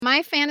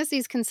my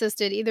fantasies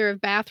consisted either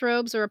of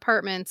bathrobes or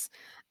apartments,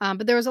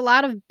 but there was a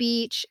lot of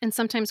beach and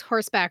sometimes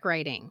horseback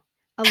riding.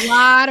 A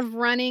lot of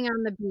running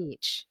on the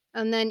beach,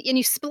 and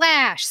you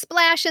splash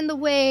in the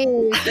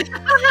waves.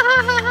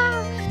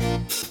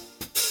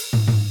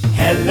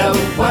 Hello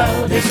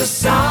world is a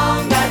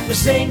song that we're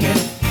singing.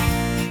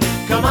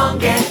 Come on,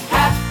 get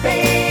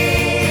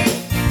happy.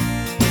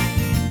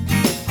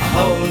 A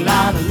whole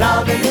lot of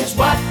loving is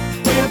what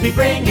we'll be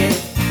bringing.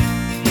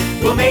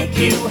 We'll make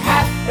you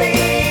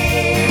happy.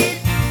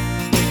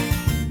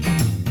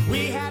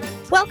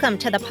 Welcome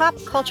to the Pop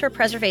Culture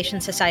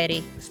Preservation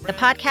Society, the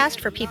podcast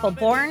for people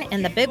born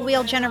in the big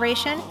wheel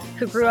generation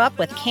who grew up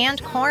with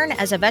canned corn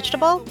as a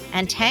vegetable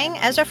and tang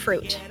as a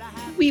fruit.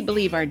 We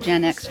believe our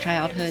Gen X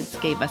childhoods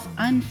gave us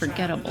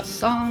unforgettable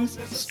songs,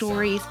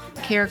 stories,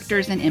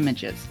 characters, and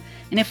images.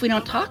 And if we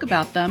don't talk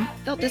about them,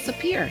 they'll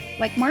disappear,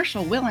 like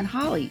Marshall, Will, and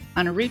Holly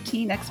on a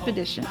routine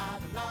expedition.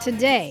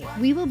 Today,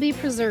 we will be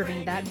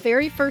preserving that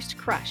very first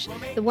crush,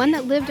 the one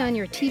that lived on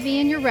your TV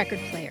and your record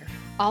player,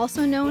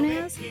 also known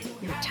as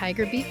your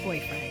Tiger Beat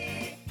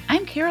boyfriend.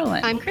 I'm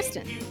Carolyn. I'm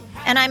Kristen.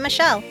 And I'm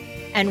Michelle.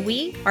 And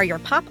we are your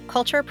pop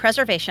culture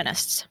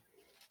preservationists.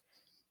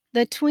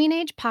 The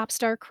tweenage pop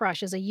star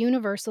crush is a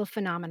universal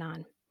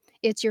phenomenon.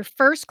 It's your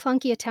first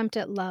clunky attempt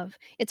at love.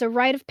 It's a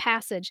rite of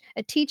passage,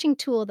 a teaching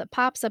tool that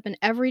pops up in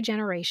every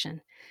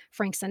generation.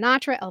 Frank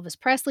Sinatra, Elvis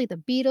Presley, the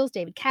Beatles,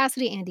 David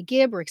Cassidy, Andy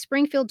Gibb, Rick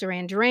Springfield,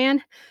 Duran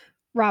Duran,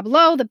 Rob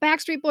Lowe, the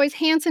Backstreet Boys,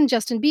 Hanson,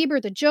 Justin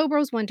Bieber, the Jo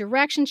Bros, One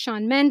Direction,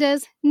 Shawn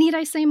Mendes. Need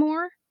I say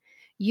more?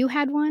 You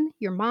had one,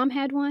 your mom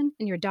had one,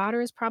 and your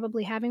daughter is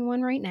probably having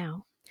one right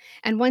now.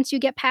 And once you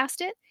get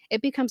past it,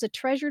 it becomes a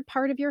treasured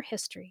part of your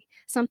history,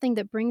 something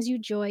that brings you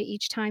joy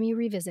each time you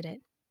revisit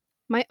it.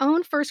 My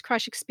own first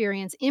crush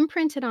experience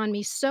imprinted on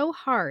me so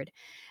hard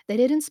that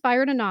it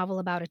inspired a novel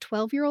about a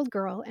 12-year-old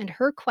girl and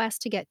her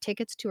quest to get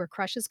tickets to her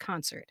crush's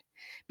concert.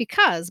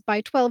 Because,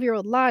 by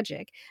 12-year-old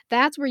logic,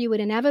 that's where you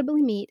would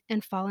inevitably meet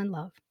and fall in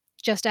love.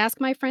 Just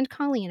ask my friend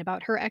Colleen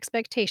about her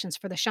expectations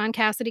for the Shaun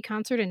Cassidy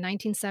concert in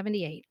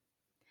 1978.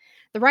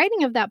 The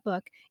writing of that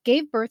book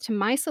gave birth to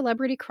My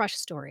Celebrity Crush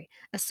Story,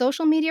 a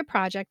social media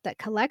project that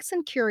collects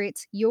and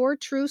curates your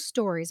true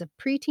stories of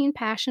preteen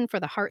passion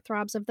for the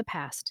heartthrobs of the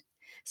past.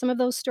 Some of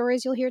those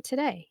stories you'll hear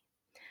today.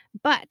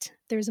 But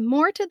there's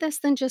more to this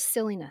than just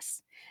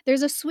silliness.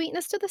 There's a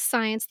sweetness to the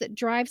science that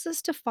drives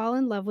us to fall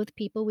in love with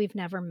people we've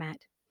never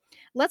met.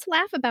 Let's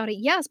laugh about it,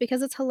 yes,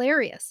 because it's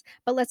hilarious,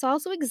 but let's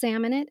also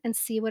examine it and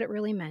see what it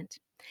really meant.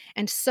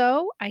 And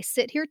so I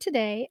sit here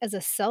today as a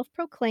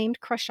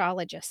self-proclaimed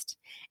crushologist,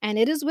 and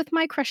it is with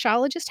my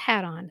crushologist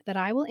hat on that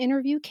I will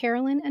interview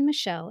Carolyn and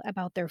Michelle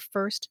about their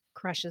first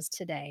crushes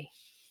today.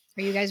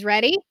 Are you guys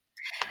ready?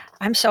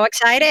 I'm so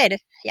excited.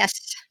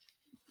 Yes.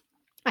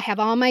 I have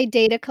all my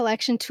data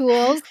collection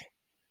tools.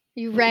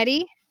 You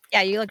ready?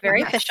 Yeah, you look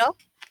very official.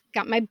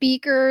 Got my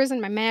beakers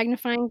and my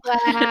magnifying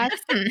glass.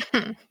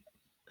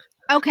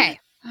 Okay.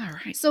 All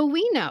right. So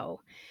we know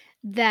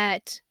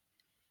that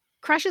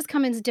crushes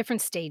come in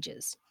different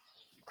stages.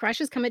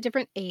 Crushes come at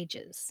different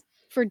ages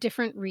for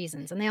different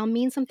reasons, and they all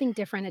mean something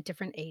different at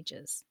different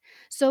ages.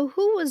 So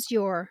who was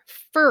your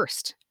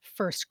first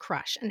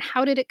crush, and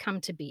how did it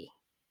come to be?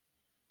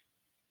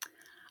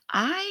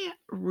 I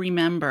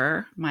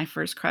remember my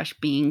first crush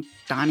being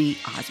Donny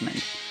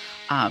Osmond.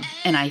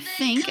 And I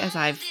think as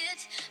I've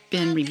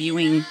been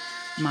reviewing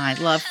my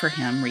love for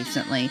him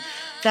recently,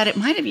 that it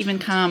might have even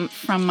come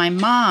from my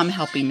mom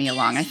helping me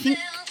along. I think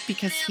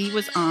because he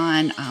was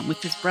on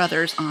with his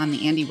brothers on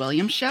the Andy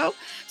Williams show.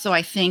 So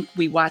I think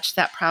we watched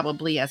that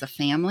probably as a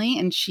family.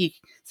 And she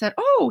said,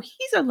 "Oh,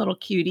 he's a little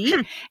cutie."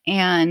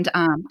 And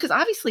because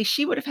obviously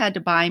she would have had to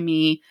buy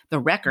me the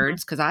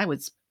records because I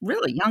was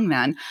really young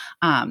then.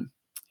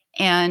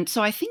 And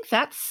so I think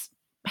that's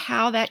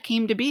how that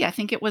came to be. I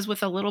think it was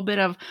with a little bit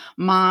of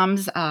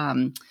mom's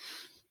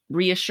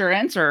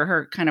reassurance or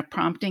her kind of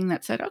prompting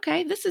that said,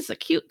 "Okay, this is a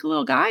cute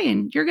little guy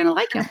and you're going to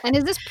like him." And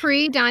is this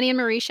pre-Donnie and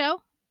Marie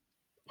show?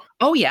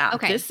 Oh, yeah.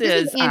 Okay. This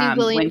is Andy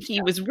Williams when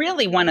he was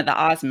really one of the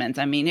Osmonds.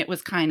 I mean, it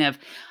was kind of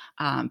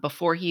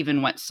before he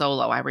even went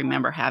solo. I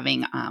remember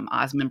having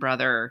Osmond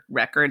Brother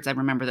records. I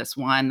remember this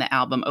one, the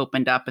album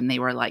opened up and they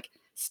were like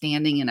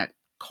standing in a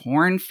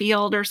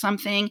cornfield or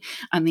something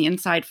on the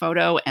inside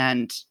photo.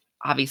 And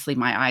obviously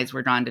my eyes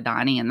were drawn to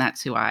Donnie and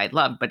that's who I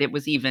loved. But it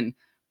was even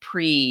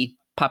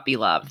pre-puppy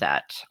love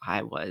that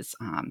I was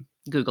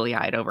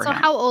googly-eyed over him. So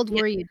how old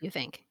were you, do you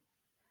think?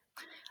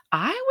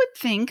 I would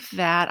think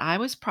that I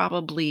was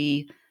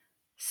probably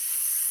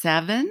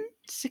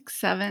 6,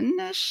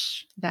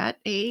 7-ish, that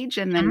age.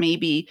 And then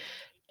maybe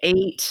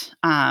 8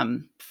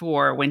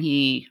 for when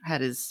he had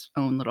his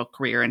own little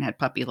career and had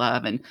Puppy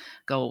Love and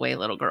Go Away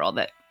Little Girl.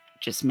 That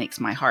just makes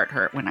my heart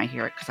hurt when I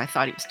hear it because I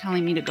thought he was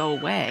telling me to go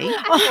away.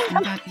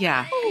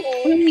 Yeah.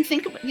 When you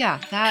think of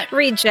that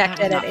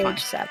Rejected that at was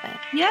age 7.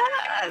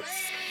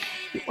 Yes.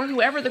 Or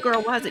whoever the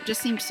girl was, it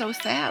just seemed so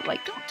sad.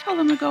 Like, don't tell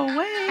them to go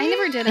away. I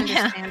never did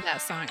understand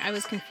that song. I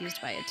was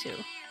confused by it too.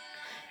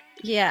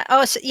 Yeah.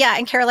 Oh, so, yeah.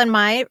 And Carolyn,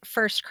 my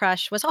first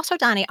crush was also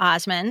Donny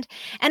Osmond,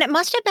 and it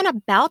must have been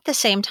about the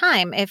same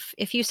time.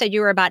 If you said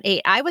you were about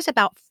 8, I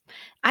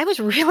was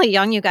really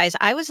young, you guys.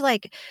 I was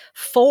like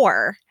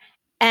 4,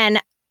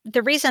 and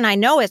the reason I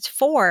know it's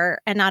 4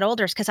 and not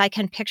older is because I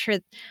can picture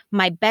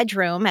my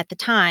bedroom at the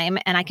time,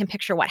 and I can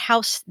picture what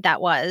house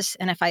that was.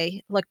 And if I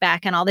look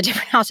back in all the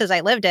different houses I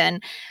lived in,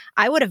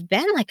 I would have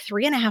been like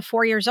 3.5,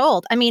 4 years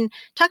old. I mean,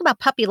 talk about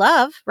puppy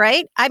love,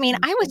 right? I mean,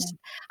 Mhm.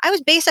 I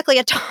was basically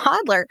a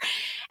toddler,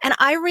 and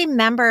I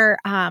remember,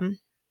 I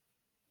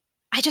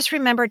just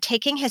remember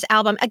taking his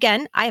album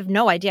again. I have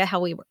no idea how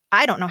we were.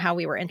 I don't know how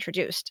we were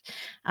introduced,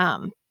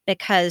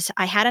 because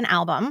I had an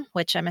album,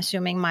 which I'm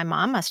assuming my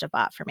mom must have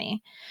bought for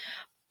me.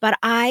 But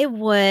I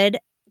would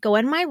go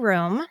in my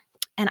room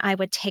and I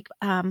would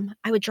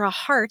draw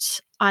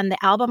hearts on the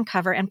album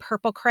cover in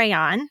purple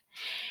crayon,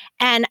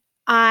 and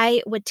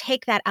I would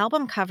take that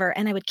album cover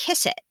and I would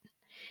kiss it.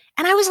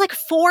 And I was like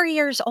 4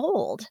 years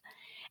old.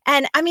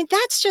 And I mean,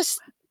 that's just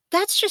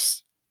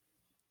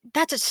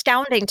that's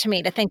astounding to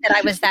me to think that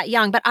I was that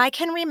young. But I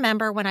can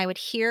remember when I would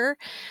hear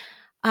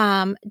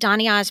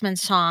Donny Osmond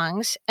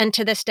songs, and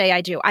to this day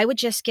I do. I would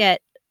just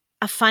get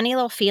a funny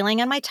little feeling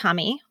in my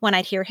tummy when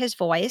I'd hear his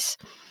voice.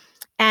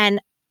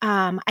 And,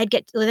 I'd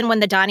get then when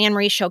the Donny and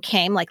Marie show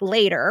came, like,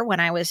 later when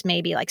I was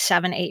maybe, like,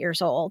 7, 8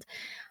 years old,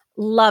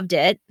 loved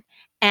it,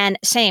 and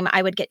same,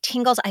 I would get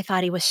tingles. I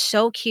thought he was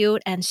so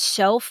cute and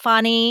so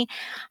funny,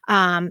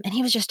 and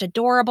he was just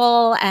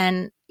adorable,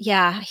 and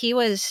yeah, he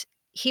was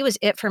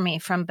it for me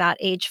from about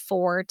age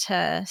 4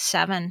 to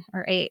 7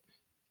 or 8.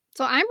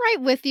 So I'm right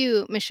with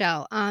you,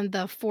 Michelle, on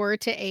the 4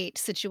 to 8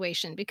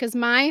 situation because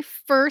my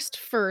first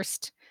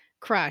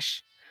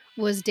crush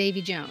was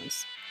Davy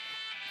Jones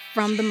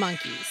from the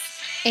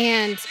Monkees,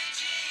 and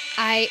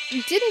I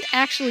didn't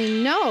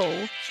actually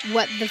know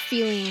what the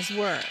feelings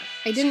were.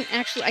 I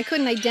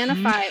couldn't Mhm.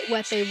 identify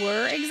what they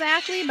were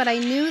exactly, but I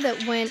knew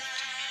that when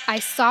I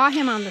saw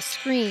him on the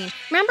screen.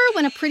 Remember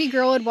when a pretty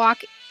girl would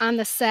walk on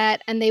the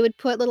set and they would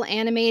put little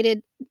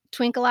animated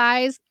twinkle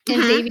eyes in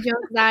Mhm. Davy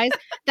Jones's eyes?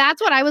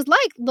 That's what I was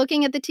like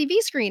looking at the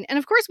TV screen. And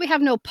of course, we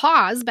have no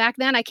pause back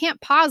then. I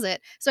can't pause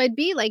it. So I'd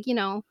be like,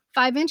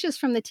 5 inches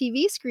from the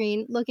TV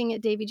screen looking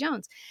at Davy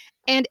Jones.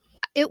 And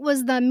it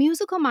was the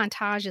musical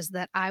montages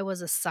that I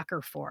was a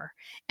sucker for.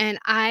 And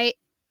I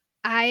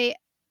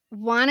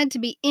wanted to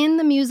be in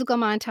the musical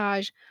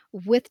montage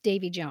with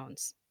Davy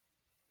Jones.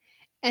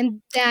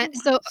 And that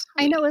Oh, how so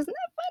I sweet. know, isn't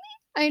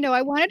I know,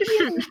 I wanted to be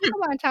in the musical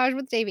montage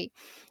with Davy.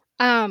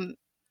 Um,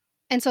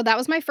 and so that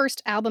was my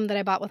first album that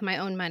I bought with my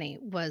own money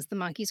was The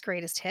Monkees'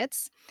 Greatest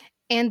Hits,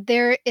 and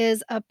there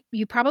is a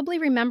you probably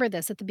remember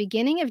this, at the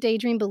beginning of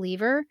Daydream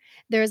Believer,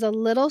 there's a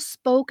little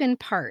spoken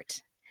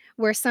part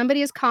where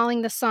somebody is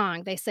calling the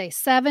song, they say,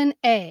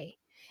 "7A,"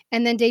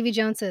 and then Davy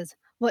Jones says,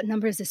 "What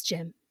number is this,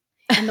 Jim?"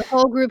 And the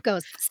whole group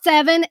goes,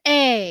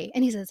 "7A,"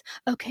 and he says,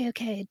 "Okay,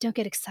 okay, don't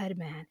get excited,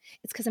 man.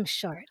 It's because 'cause I'm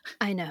short.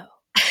 I know."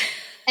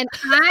 And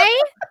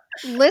I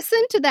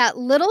listened to that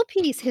little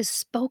piece, his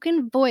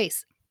spoken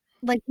voice,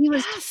 like he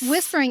was Yes.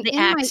 whispering The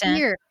in my accent.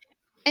 ear.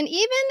 And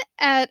even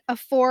at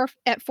 4,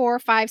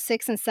 5,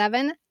 6, and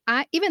 7,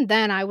 I even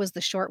then, I was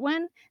the short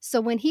one.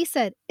 So when he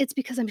said, "It's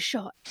because I'm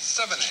short."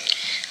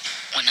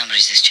 7A. What number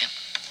is this, Chip?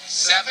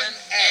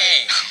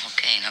 7A.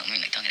 Okay, no, I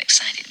mean, like, don't get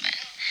excited, man.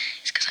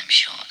 It's because I'm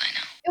short, I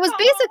know. It was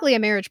basically a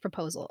marriage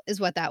proposal is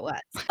what that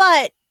was.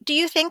 But do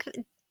you think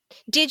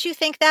did you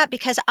think that?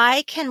 Because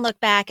I can look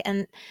back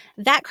and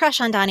that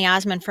crush on Donny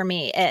Osmond for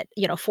me at,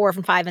 4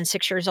 and 5 and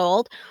 6 years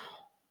old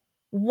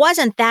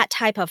wasn't that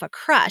type of a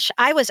crush.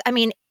 I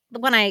mean,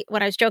 when I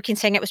was joking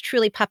saying it was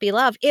truly puppy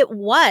love, it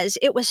was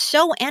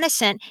so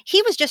innocent.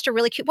 He was just a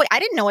really cute boy. I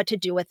didn't know what to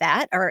do with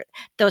that or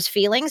those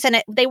feelings,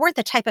 and they weren't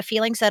the type of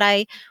feelings that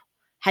I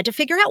had to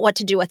figure out what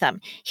to do with them.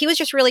 He was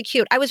just really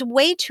cute. I was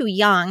way too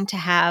young to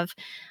have,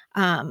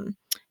 um,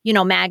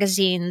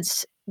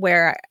 magazines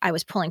where I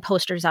was pulling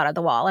posters out of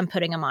the wall and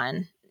putting them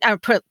on,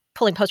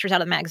 pulling posters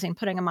out of the magazine,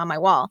 putting them on my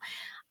wall.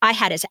 I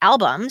had his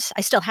albums.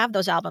 I still have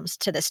those albums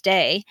to this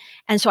day.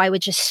 And so I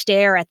would just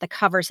stare at the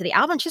covers of the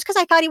albums just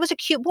because I thought he was a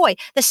cute boy.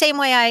 The same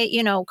way I,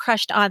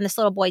 crushed on this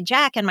little boy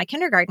Jack in my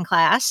kindergarten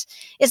class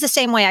is the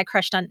same way I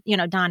crushed on,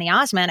 Donny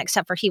Osmond,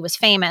 except for he was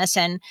famous.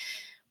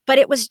 But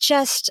it was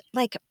just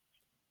like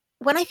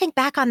when I think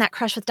back on that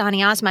crush with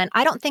Donny Osmond,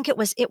 I don't think it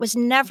was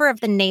never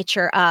of the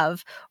nature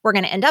of we're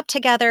gonna end up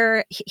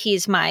together.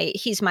 He's my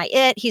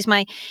it.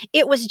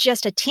 It was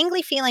just a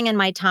tingly feeling in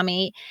my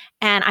tummy,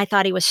 and I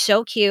thought he was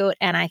so cute,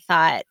 and I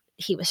thought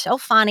he was so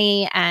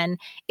funny, and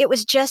it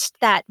was just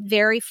that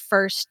very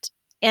first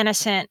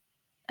innocent,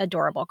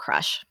 adorable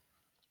crush.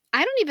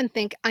 I don't even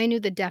think I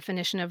knew the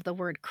definition of the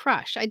word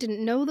crush. I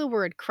didn't know the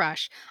word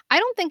crush. I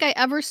don't think I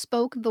ever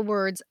spoke the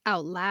words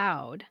out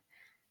loud.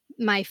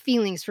 My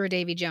feelings for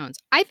Davy Jones.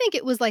 I think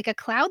it was like a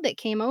cloud that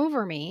came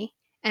over me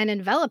and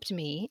enveloped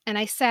me, and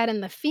I sat in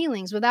the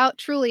feelings without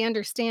truly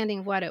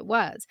understanding what it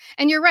was.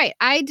 And you're right,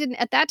 I didn't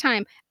at that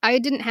time, I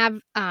didn't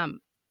have, an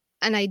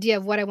idea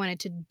of what I wanted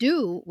to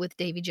do with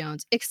Davy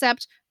Jones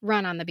except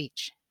run on the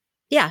beach.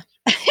 Yeah.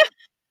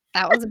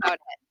 That was about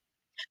it.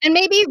 And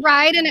maybe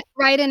ride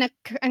in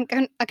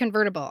a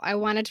convertible. I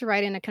wanted to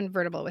ride in a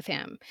convertible with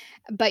him.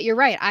 But you're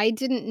right, I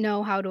didn't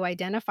know how to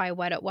identify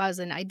what it was,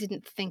 and I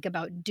didn't think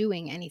about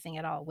doing anything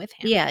at all with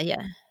him. Yeah,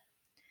 yeah.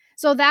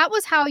 So that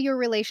was how your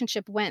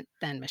relationship went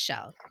then,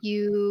 Michelle.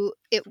 You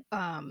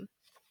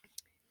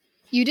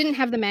didn't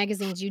have the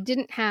magazines, you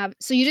didn't have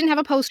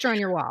a poster on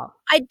your wall.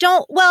 I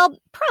don't well,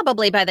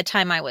 probably by the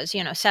time I was,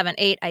 7,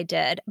 8, I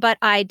did, but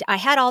I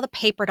had all the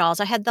paper dolls,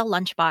 I had the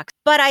lunchbox,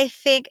 but I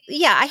think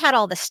yeah, I had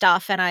all the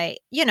stuff and it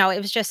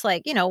was just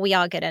like, we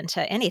all get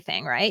into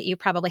anything, right? You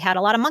probably had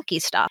a lot of monkey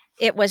stuff.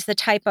 It was the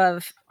type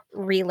of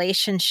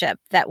relationship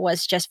that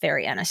was just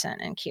very innocent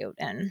and cute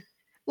and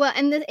Well,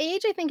 and the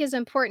age I think is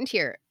important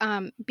here,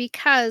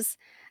 because,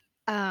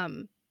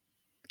 um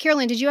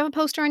Carolyn, did you have a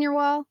poster on your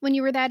wall when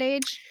you were that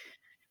age?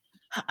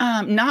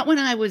 Not when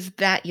I was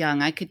that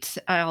young.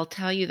 I'll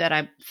tell you that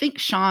I think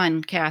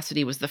Sean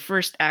Cassidy was the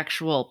first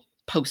actual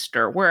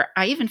poster where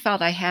I even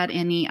felt I had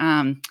any,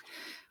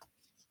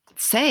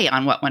 say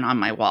on what went on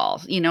my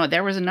walls.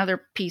 There was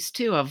another piece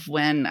too of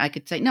when I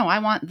could say, "No, I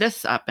want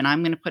this up and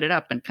I'm gonna put it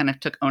up," and kind of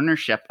took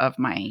ownership of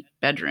my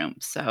bedroom.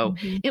 So,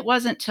 Mhm. it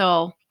wasn't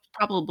till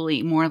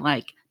probably more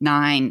like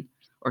 9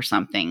 or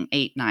something,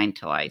 8, 9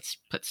 till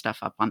put stuff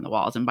up on the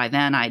walls, and by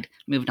then I'd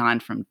moved on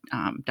from,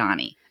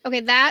 Donnie.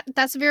 Okay,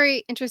 that's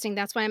very interesting.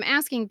 That's why I'm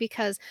asking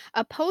because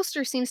a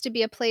poster seems to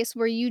be a place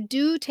where you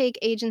do take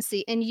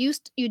agency and you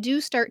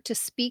do start to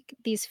speak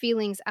these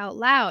feelings out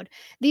loud.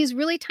 These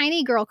really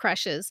tiny girl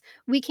crushes,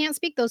 we can't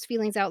speak those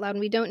feelings out loud and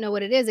we don't know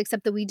what it is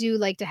except that we do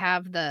like to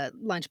have the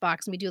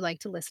lunchbox and we do like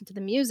to listen to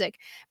the music.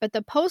 But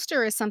the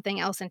poster is something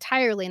else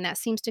entirely and that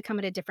seems to come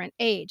at a different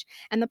age.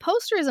 And the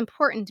poster is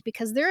important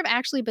because there have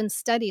actually been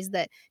studies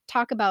that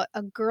talk about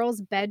a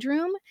girl's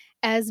bedroom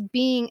as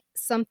being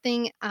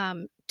something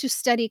to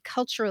study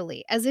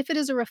culturally, as if it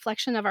is a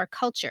reflection of our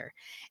culture.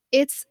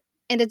 It's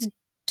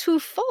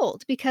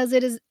twofold because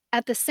it is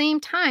at the same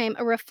time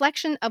a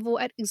reflection of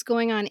what is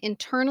going on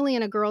internally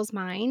in a girl's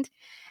mind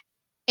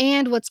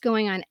and what's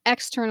going on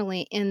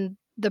externally in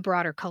the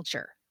broader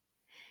culture.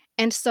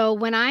 And so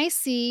when I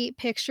see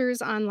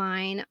pictures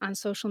online on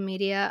social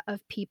media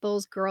of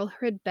people's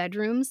girlhood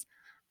bedrooms,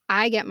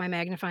 I get my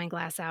magnifying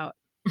glass out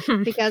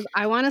because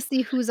I wanna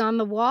see who's on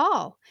the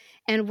wall,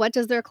 and what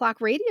does their clock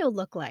radio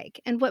look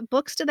like, and what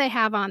books do they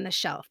have on the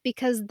shelf,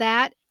 because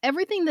that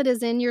everything that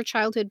is in your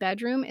childhood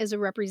bedroom is a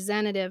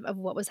representative of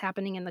what was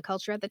happening in the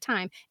culture at the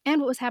time,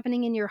 and what was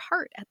happening in your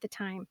heart at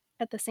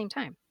the same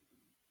time.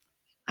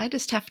 I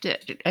just have to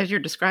as you're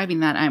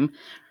describing that, I'm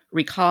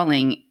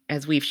recalling,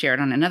 as we've shared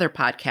on another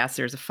podcast,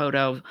 there's a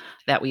photo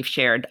that we've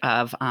shared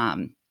of,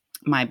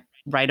 my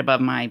right above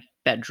my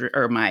bedroom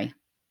or my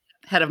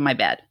head of my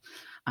bed.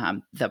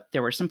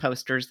 There were some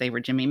posters. They were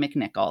Jimmy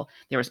McNichol.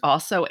 There was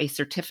also a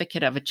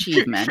certificate of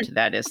achievement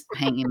that is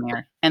hanging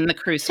there, and the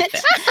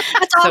crucifix.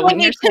 That's So all we when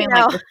you're need to saying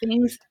like know. the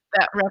things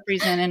that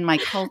represented my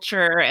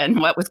culture and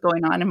what was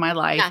going on in my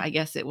life, Yeah. I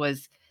guess it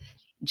was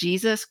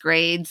Jesus,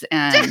 grades,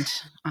 and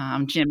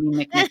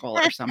Jimmy McNichol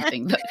or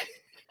something.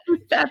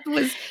 That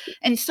was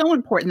and so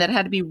important that it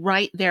had to be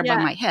right there by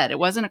Yeah. my head. It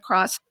wasn't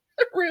across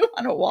the room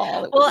on a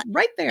wall. It was Well,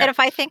 right and there. if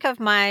I think of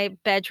my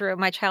bedroom,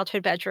 my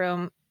childhood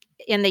bedroom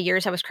in the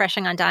years I was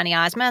crushing on Donny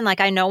Osmond,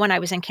 like, I know when I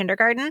was in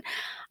kindergarten,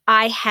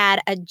 I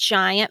had a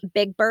giant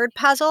Big Bird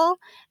puzzle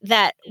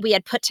that we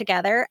had put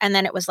together, and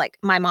then it was like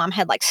my mom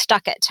had, like,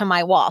 stuck it to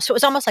my wall. So it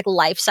was almost like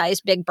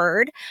life-size Big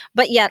Bird,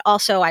 but yet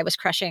also I was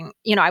crushing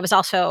I was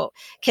also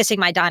kissing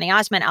my Donny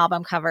Osmond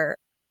album cover,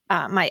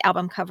 my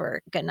album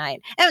cover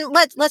goodnight. And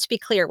let's be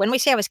clear, when we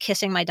say I was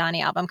kissing my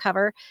Donny album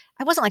cover,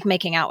 I wasn't, like,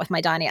 making out with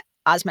my Donny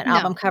Osmond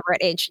album No, cover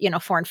at age,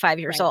 4 and 5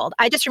 years right. old.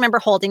 I just remember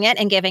holding it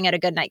and giving it a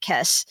goodnight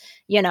kiss,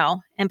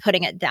 and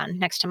putting it down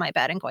next to my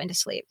bed and going to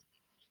sleep.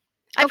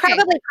 I Okay.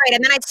 probably prayed,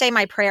 and then I'd say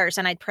my prayers,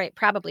 and I'd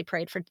probably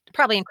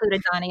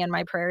included Donnie in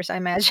my prayers, I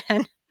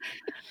imagine.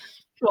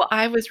 Well,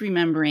 I was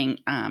remembering,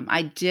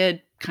 I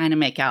did kinda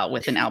make out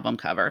with an album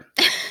cover,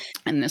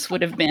 and this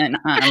would have been,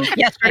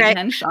 Yesterday.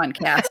 again, Sean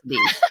Cassidy,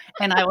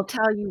 and I will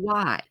tell you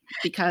why,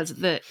 because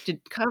the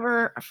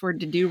cover for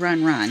 "To Do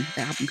Run Run,"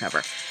 the album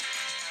cover,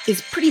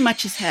 is pretty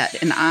much his head,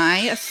 and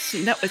I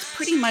assume that was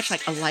pretty much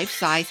like a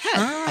life-size head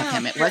of Oh,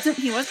 him. sure.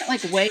 He wasn't,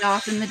 like, way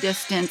off in the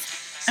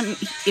distance. I mean,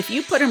 if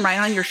you put him right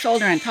on your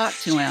shoulder and talk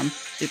to him,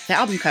 the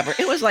album cover,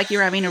 it was like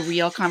you're having a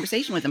real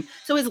conversation with him.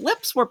 So his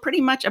lips were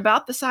pretty much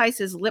about the size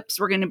his lips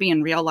were gonna be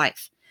in real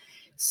life.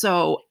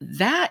 So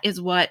that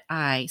is what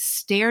I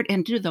stared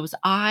into, those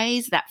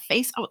eyes, that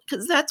face,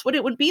 because that's what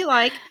it would be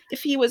like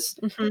if he was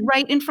Mhm.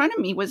 right in front of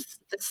me, was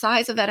the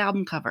size of that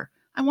album cover.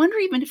 I wonder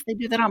even if they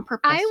do that on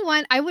purpose.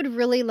 I would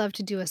really love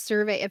to do a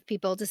survey of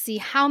people to see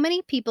how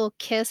many people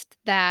kissed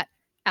that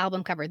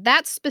album cover,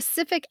 that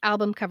specific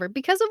album cover,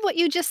 because of what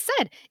you just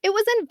said. It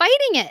was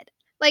inviting it.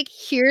 Like,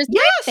 "Here's my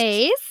Yes!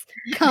 face,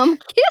 come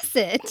kiss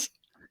it."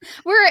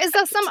 Whereas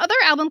some other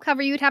album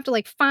cover, you'd have to,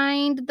 like,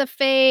 find the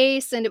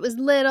face, and it was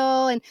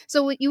little, and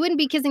so you wouldn't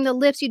be kissing the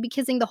lips, you'd be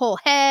kissing the whole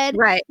head.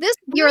 Right. This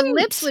your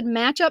lips Right. would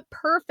match up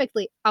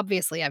perfectly.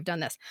 Obviously, I've done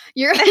this.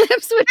 Your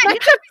lips would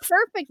match up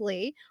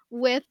perfectly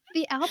with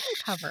the album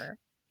cover.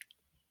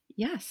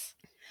 Yes.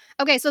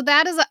 Okay, so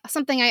that is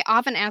something I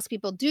often ask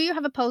people. Did you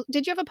have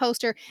a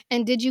poster,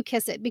 and did you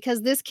kiss it?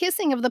 Because this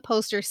kissing of the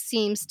poster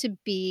seems to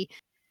be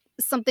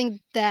something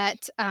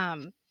that,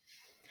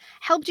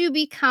 helped you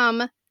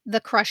become the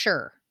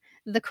crusher.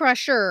 The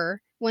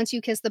crusher, once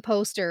you kiss the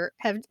poster,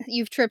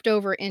 you've tripped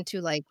over into,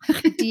 like,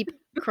 deep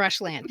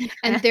crush land.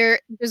 And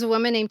there's a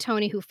woman named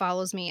Tony who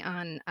follows me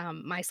on,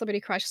 My Celebrity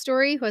Crush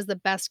Story, who has the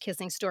best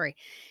kissing story.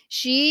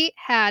 She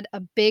had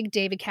a big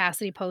David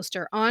Cassidy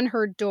poster on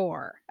her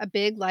door, a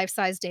big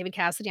life-size David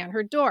Cassidy on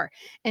her door,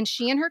 and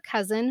she and her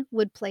cousin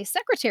would play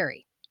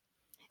secretary.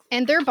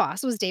 And their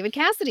boss was David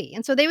Cassidy,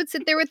 and so they would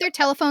sit there with their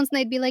telephones, and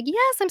they'd be like,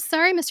 "Yes, I'm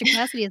sorry, Mr.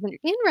 Cassidy isn't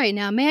in right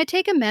now. May I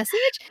take a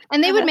message?"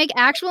 And they would make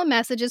actual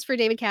messages for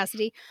David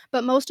Cassidy,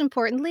 but most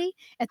importantly,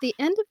 at the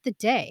end of the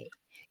day,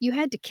 you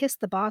had to kiss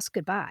the boss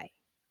goodbye.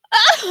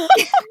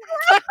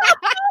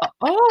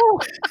 Oh.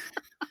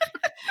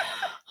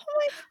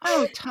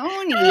 Oh,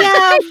 Tony.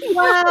 Yeah,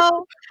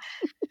 wow.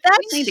 We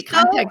That's need to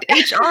so contact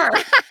HR.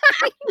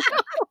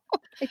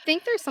 I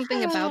think there's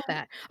something about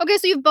that. Okay,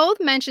 so you've both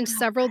mentioned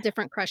several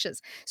different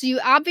crushes. So you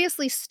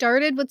obviously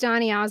started with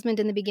Donny Osmond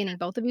in the beginning.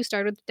 Both of you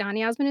started with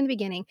Donny Osmond in the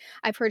beginning.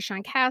 I've heard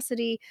Sean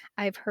Cassidy.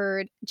 I've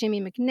heard Jimmy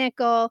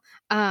McNichol.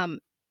 Um,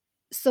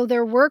 so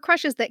there were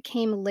crushes that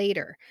came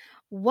later.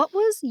 What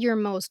was your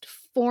most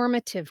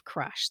formative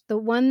crush? The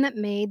one that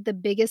made the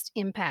biggest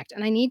impact?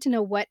 And I need to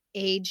know what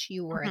age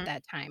you were at Mhm,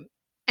 that time.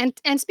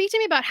 And speak to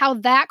me about how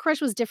that crush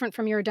was different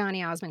from your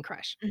Donny Osmond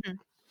crush. mhm.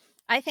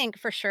 I think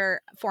for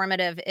sure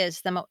formative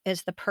is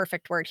the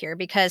perfect word here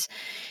because,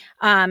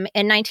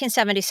 in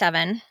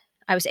 1977,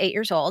 I was 8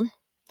 years old,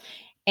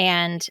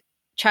 and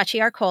Chachi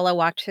Arcola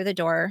walked through the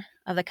door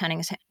of the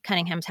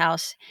Cunningham's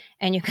house,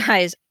 and you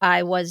guys,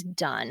 I was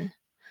done.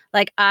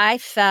 Like, I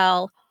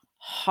fell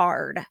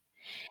hard,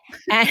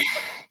 and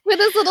With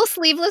his little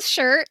sleeveless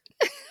shirt.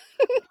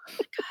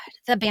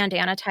 the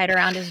bandana tied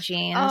around his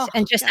jeans Oh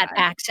and just that god.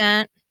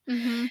 accent.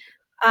 Mhm.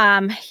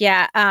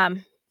 Yeah,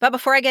 but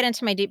before I get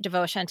into my deep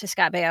devotion to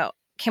Scott Baio,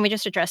 can we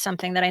just address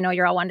something that I know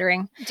you're all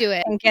wondering Do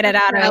it. and get it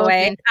out The of the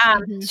way?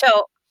 elephant. Mhm.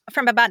 So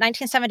from about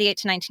 1978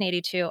 to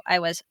 1982, I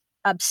was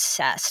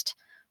obsessed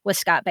with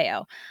Scott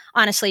Baio.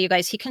 Honestly, you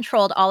guys, he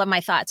controlled all of my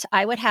thoughts.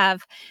 I would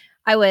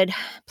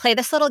play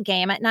this little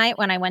game at night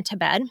when I went to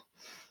bed.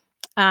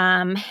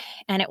 Um,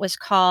 and it was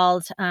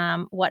called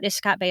What is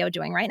Scott Baio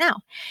Doing Right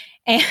Now?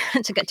 And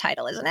it's a good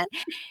title, isn't it?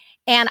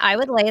 And I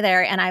would lay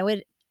there and I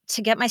would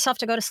to get myself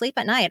to go to sleep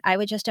at night, I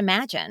would just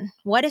imagine,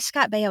 what is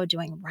Scott Baio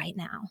doing right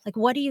now? Like,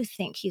 what do you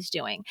think he's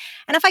doing?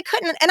 And if I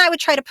couldn't, and I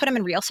would try to put him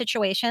in real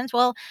situations.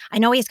 Well, I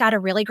know he's got a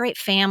really great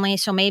family,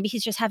 so maybe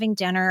he's just having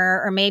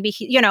dinner, or maybe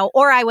he,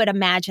 or I would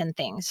imagine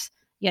things,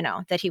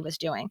 that he was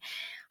doing.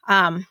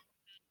 Um,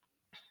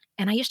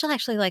 and I used to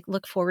actually like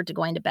look forward to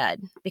going to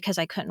bed because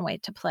I couldn't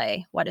wait to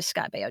play What is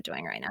Scott Baio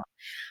Doing Right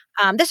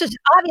Now? This is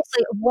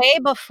obviously way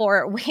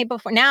before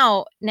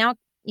now,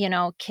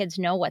 kids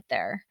know what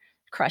their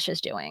crush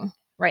is doing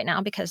right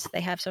now because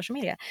they have social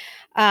media.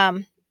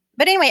 But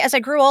anyway, as I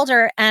grew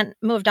older and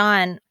moved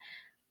on,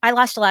 I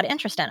lost a lot of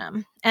interest in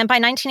him. And by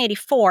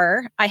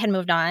 1984, I had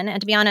moved on.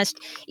 And to be honest,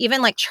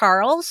 even like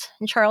Charles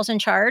and Charles in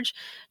Charge,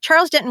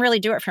 Charles didn't really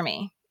do it for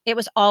me. It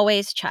was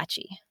always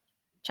Chachi.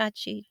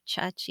 Chachi,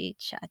 Chachi,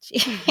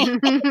 Chachi.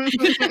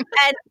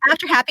 And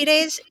after Happy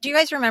Days, do you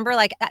guys remember,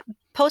 like,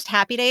 post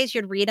Happy Days,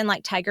 you'd read in,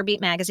 like, Tiger Beat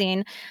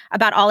magazine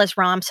about all his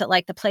romps at,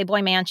 like, the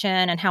Playboy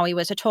Mansion and how he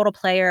was a total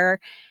player,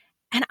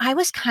 and I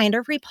was kind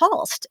of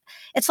repulsed.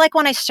 It's like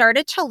when I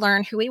started to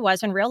learn who he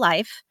was in real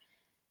life,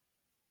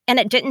 and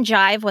it didn't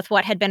jive with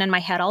what had been in my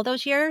head all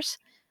those years,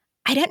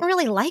 I didn't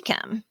really like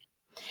him.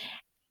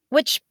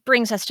 Which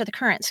brings us to the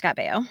current Scott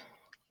Baio,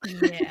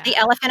 Yeah. the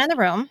elephant in the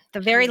room, the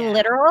very Yeah.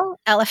 literal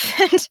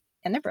elephant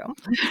in the room.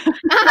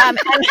 And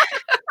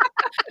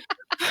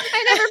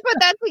I never put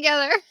that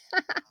together.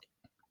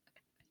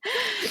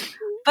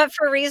 but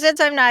for reasons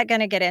I'm not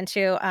gonna get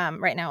into,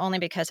 right now, only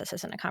because this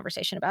isn't a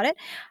conversation about it,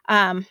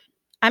 I'm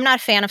not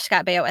a fan of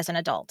Scott Baio as an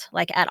adult,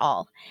 like, at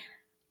all.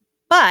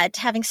 But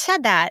having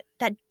said that,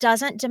 that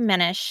doesn't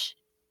diminish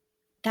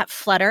that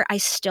flutter I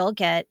still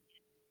get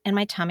in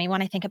my tummy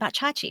when I think about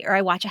Chachi or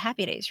I watch a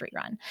Happy Days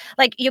rerun.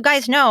 Like, you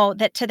guys know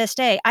that to this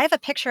day, I have a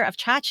picture of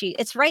Chachi.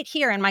 It's right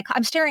here in my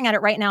I'm staring at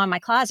it right now in my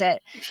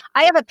closet.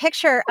 I have a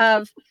picture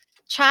of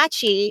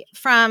Chachi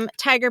from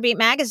Tiger Beat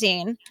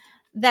magazine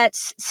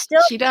that's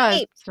still She does.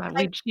 taped. So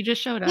I she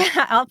just showed us.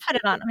 Yeah, I'll put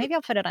it on in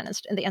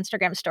the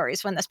Instagram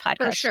stories when this For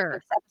podcast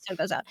sure. this episode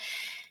goes out.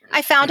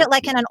 I found it,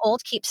 like, in an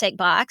old keepsake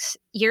box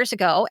years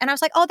ago, and I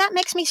was like, "Oh, that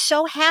makes me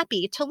so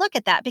happy to look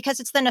at that because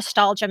it's the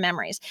nostalgia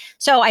memories."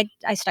 So I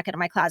stuck it in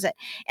my closet,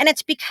 and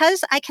it's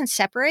because I can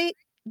separate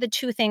the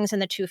 2 things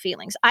and the 2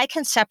 feelings. I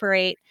can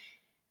separate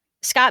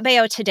Scott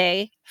Baio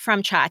today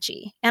from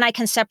Chachi, and I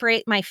can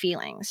separate my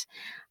feelings.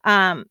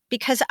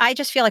 Because I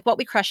just feel like what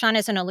we crush on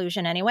is an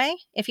illusion anyway.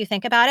 If you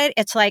think about it,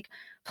 it's like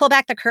pull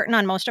back the curtain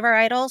on most of our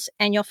idols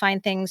and you'll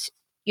find things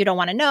you don't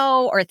want to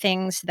know or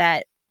things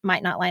that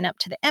might not line up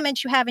to the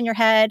image you have in your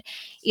head,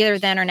 either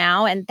then or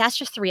now. And that's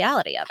just the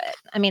reality of it.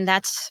 I mean,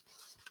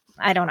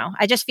 I don't know.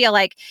 I just feel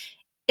like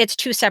it's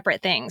two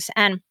separate things.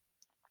 And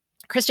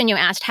Kristen, you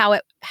asked how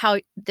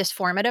this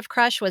formative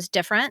crush was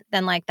different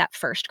than like that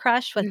first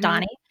crush with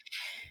Donnie,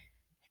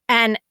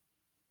 and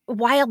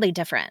wildly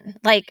different.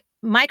 Like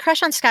my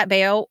crush on Scott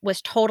Baio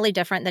was totally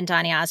different than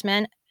Donny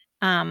Osmond,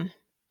 and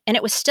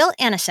it was still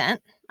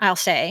innocent, I'll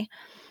say.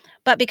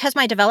 But because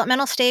my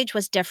developmental stage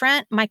was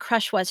different, my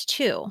crush was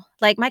too.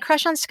 Like my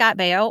crush on Scott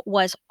Baio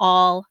was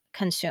all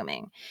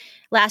consuming.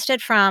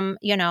 Lasted from,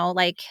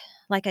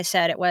 like I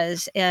said, it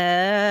was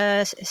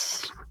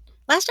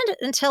lasted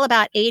until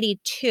about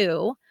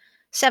 82,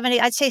 70,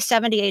 I'd say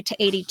 78 to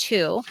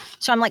 82.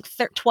 So I'm like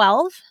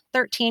 12,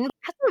 13.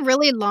 That's a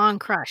really long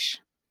crush.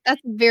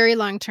 That's very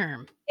long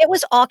term. It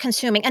was all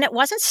consuming and it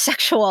wasn't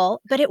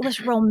sexual, but it was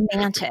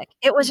romantic.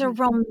 It was a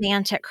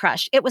romantic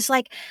crush. It was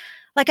like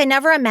I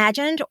never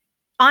imagined.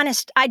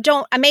 Honest,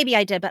 maybe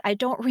I did, but I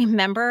don't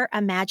remember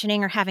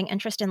imagining or having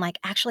interest in like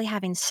actually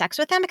having sex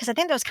with him because I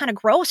think that was kind of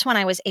gross when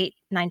I was 8,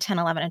 9, 10,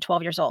 11, and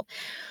 12 years old.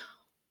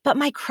 But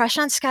my crush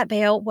on Scott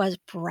Baio was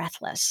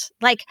breathless.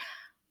 Like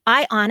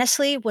I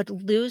honestly would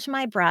lose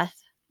my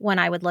breath when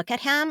I would look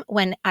at him,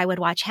 when I would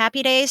watch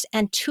Happy Days.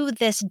 And to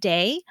this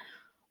day,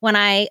 when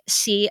I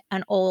see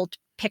an old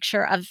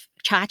picture of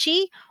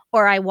Chachi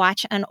or I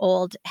watch an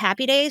old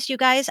Happy Days, you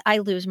guys, I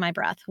lose my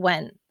breath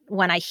when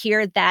I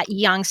hear that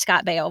young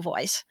Scott Baio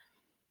voice.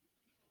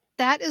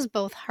 That is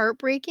both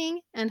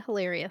heartbreaking and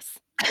hilarious.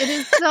 It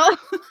is so.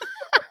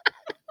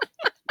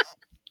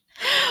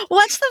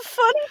 What's the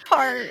funny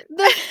part?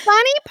 The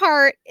funny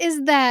part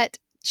is that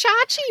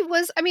Chachi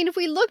was, I mean, if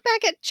we look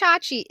back at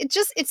Chachi,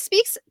 it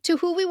speaks to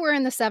who we were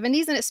in the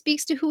 70s and it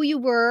speaks to who you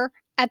were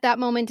at that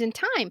moment in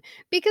time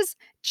because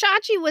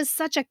Chachi was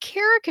such a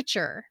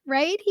caricature,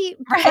 right?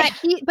 Right.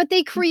 But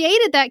they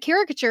created that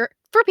caricature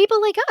for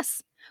people like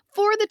us.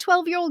 For the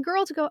 12-year-old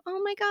girl to go,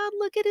 oh my God,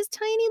 look at his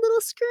tiny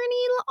little scrawny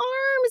little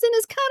arms and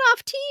his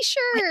cutoff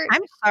t-shirt.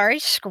 I'm sorry,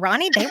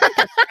 scrawny. They weren't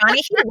that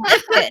scrawny. He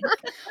was good.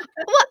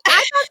 Well, I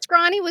thought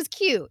scrawny was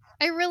cute.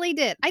 I really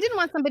did. I didn't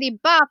want somebody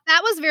buff.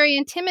 That was very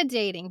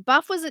intimidating.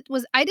 Buff was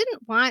I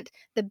didn't want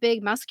the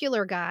big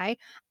muscular guy.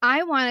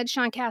 I wanted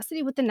Sean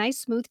Cassidy with the nice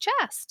smooth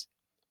chest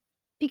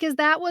because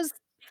that was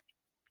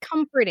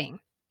comforting.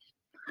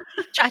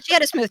 Chachi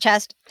had a smooth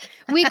chest.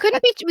 We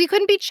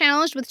couldn't be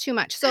challenged with too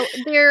much. So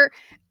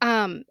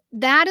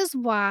that is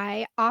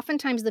why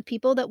oftentimes the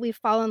people that we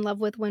fall in love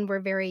with when we're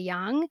very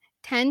young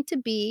tend to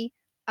be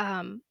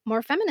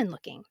more feminine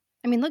looking.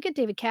 I mean, look at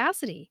David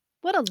Cassidy.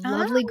 What a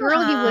lovely girl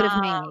he would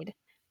have made.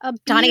 A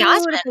Donny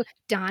Osmond.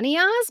 Donny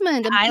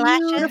Osmond, a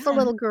Eyelashes beautiful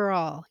little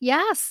girl.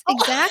 Yes,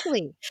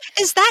 exactly.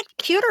 Is that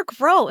cute or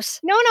gross?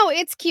 No,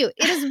 it's cute.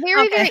 It is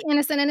very, very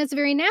innocent and it's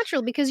very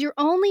natural because you're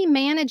only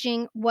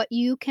managing what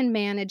you can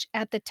manage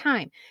at the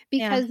time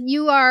because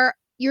you're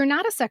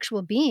not a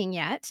sexual being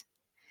yet,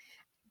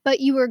 but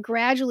you are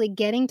gradually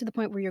getting to the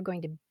point where you're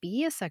going to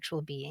be a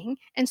sexual being.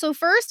 And so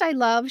first I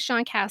love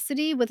Sean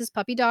Cassidy with his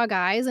puppy dog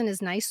eyes and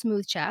his nice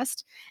smooth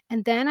chest.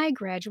 And then I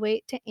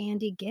graduate to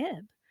Andy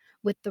Gibb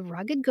with the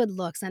rugged good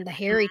looks and the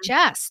hairy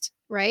chest,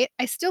 right?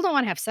 I still don't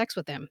want to have sex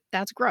with him.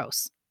 That's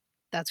gross.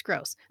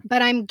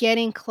 But I'm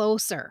getting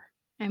closer.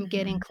 I'm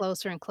getting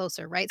closer and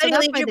closer, right? So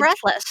that's leaves you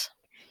breathless.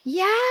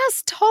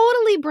 Yes,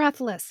 totally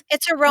breathless.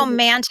 It's a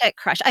romantic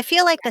crush. I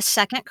feel like the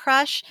second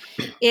crush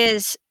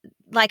is,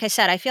 like I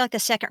said, I feel like the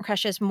second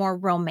crush is more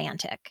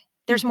romantic.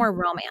 There's more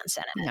romance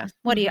in it.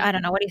 Yeah. I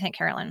don't know. What do you think,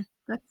 Carolyn?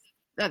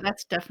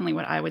 That's definitely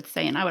what I would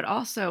say. And I would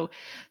also,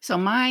 so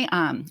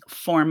my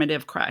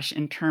formative crush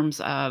in terms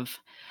of,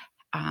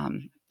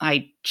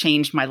 I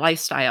changed my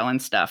lifestyle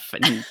and stuff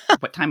and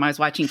what time I was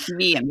watching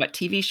TV and what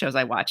TV shows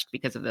I watched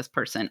because of this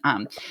person.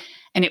 And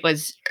it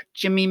was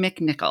Jimmy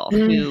McNichol,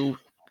 who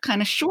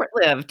kind of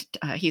short-lived.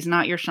 He's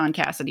not your Sean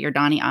Cassidy or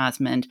Donny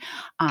Osmond.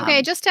 Okay,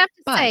 I just have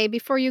to say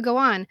before you go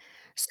on,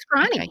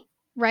 scrawny,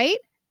 right?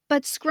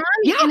 But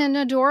scrawny in an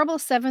adorable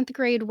 7th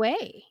grade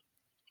way.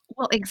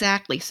 Well,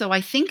 exactly. So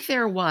I think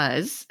there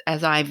was,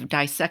 as I've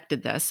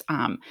dissected this,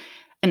 an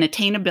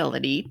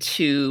attainability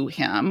to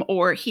him,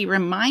 or he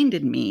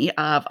reminded me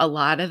of a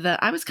lot of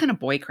I was kind of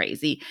boy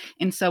crazy.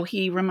 And so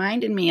he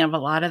reminded me of a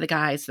lot of the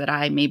guys that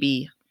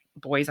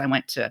boys I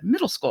went to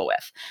middle school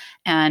with.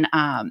 And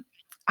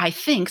I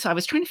think, so I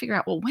was trying to figure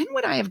out, well, when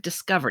would I have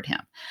discovered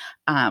him?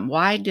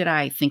 Why did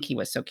I think he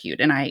was so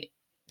cute? And I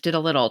did a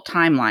little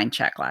timeline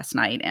check last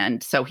night.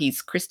 And so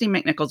he's Christy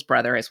McNichol's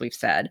brother, as we've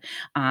said.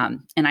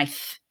 And I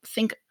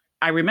think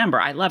I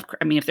remember,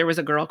 if there was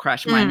a girl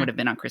crush, mine would have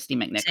been on Christy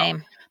McNichol.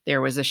 Same.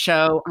 There was a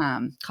show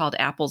called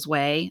Apple's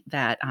Way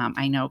that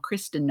I know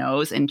Kristen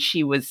knows. And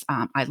she was,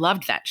 I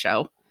loved that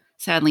show.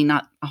 Sadly,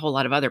 not a whole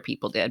lot of other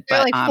people did. There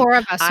are but like 4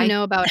 of us who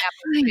know about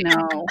Apple's Way. I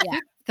know.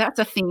 That's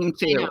a theme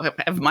I too know.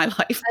 of my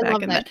life I back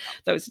love in that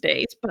those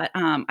days. But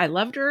I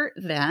loved her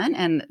then,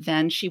 and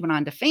then she went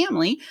on to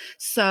Family.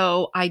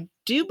 So I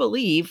do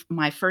believe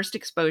my first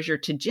exposure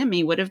to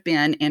Jimmy would have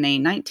been in a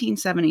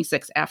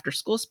 1976 after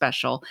school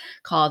special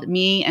called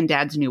Me and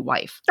Dad's New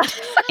Wife.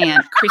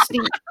 And Christy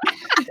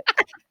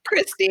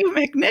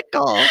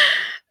McNichol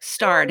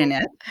starred in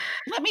it.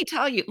 Let me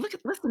tell you,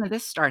 listen to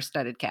this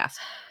star-studded cast.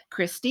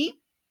 Christy,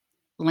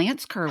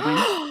 Lance Kerwin,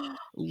 show.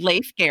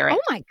 Leif Oh Garrett,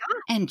 my god,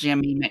 and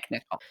Jimmy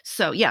McNichol.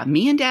 So, yeah,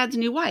 Me and Dad's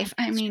New And Wife.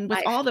 I Dad's New mean, with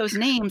Wife. all those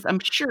names, I'm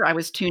sure I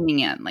was tuning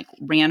in, like,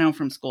 ran home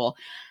from school,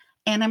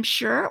 and I'm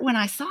sure when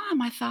I saw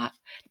him, I thought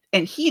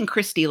and he and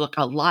Christy look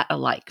a lot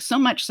alike, so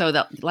much so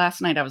that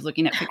last night I was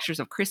looking at pictures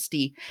of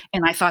Christy,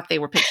 and I thought they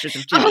were pictures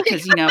of oh Jimmy my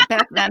because, you know,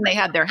 back then they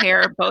had their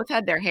hair both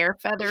had their hair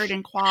feathered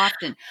and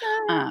coiffed, and,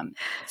 god. um,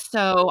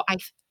 so I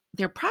th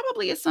there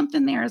probably is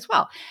something there as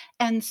well,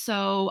 and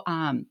so,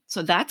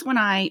 so that's when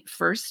I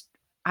first,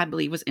 I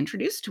believe, was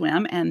introduced to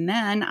him, and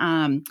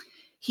then,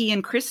 he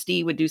and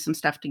Christy would do some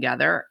stuff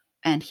together,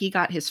 and he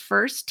got his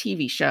first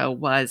TV show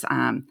was,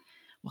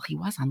 well, he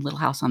was on Little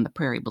House on the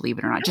Prairie, believe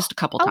it or not, just a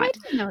couple Oh, I times.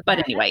 didn't know But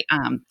that. anyway,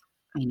 I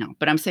know,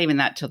 but I'm saving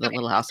that till the Okay.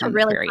 Little House That's a on the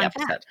really Prairie fun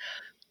episode. fact.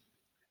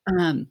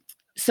 Um,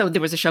 so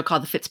there was a show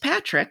called The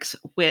Fitzpatricks,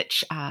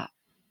 which,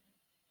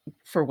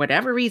 for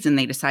whatever reason,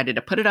 they decided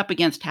to put it up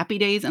against Happy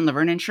Days and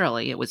Laverne and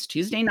Shirley. It was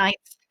Tuesday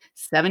nights,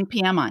 7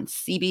 p.m. on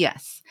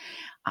CBS.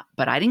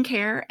 But I didn't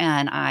care,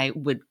 and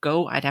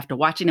I'd have to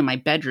watch it in my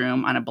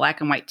bedroom on a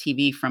black and white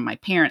TV from my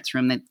parents'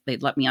 room.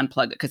 They'd let me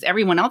unplug it because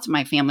everyone else in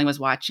my family was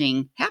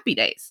watching Happy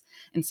Days.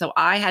 And so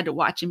I had to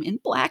watch him in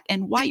black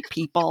and white,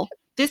 people.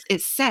 This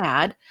is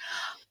sad.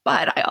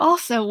 But I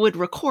also would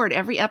record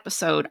every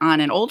episode on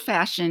an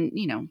old-fashioned,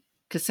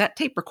 cassette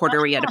tape recorder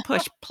where you had to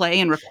push play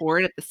and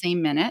record at the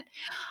same minute,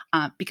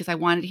 because I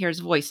wanted to hear his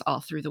voice all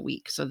through the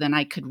week. So then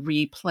I could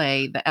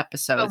replay the Oh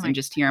episodes my and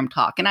just hear him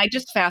talk. And I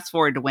just fast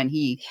forward to when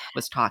he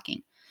was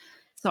talking.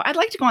 So I'd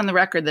like to go on the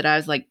record that I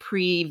was like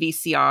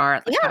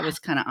pre-VCR, like I Yeah. was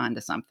kind of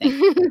onto something.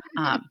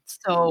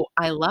 So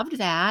I loved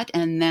that.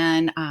 And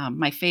then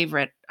my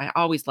favorite, I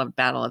always loved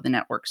Battle of the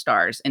Network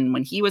Stars. And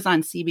when he was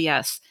on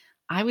CBS,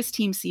 I was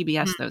team Mm,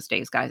 CBS those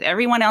days, guys.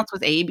 Everyone else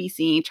was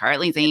ABC,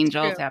 Charlie's It's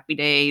Angels, true. Happy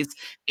Days,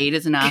 Eight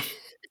is Enough.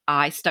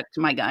 I stuck to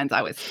my guns.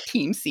 I was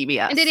team And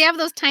did he CBS. have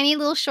those tiny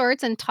little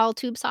shorts and tall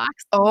tube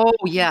socks? Oh,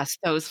 yes,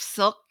 those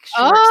silk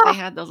shorts they Oh!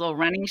 had, those little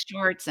running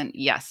shorts, and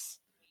yes,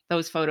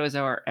 those photos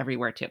are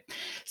everywhere too.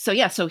 So,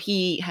 yeah, so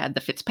he had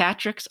the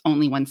Fitzpatricks,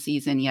 only 1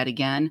 season yet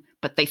again,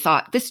 but they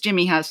thought, "This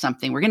Jimmy has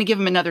something. We're gonna give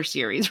him another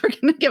series. We're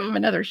gonna give him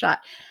another shot."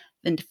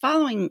 Then the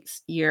following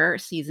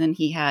season,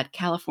 he had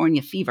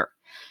California Fever,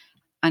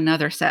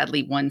 another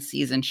sadly 1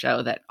 season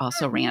show that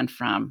also ran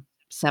from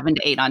 7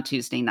 to 8 on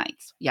Tuesday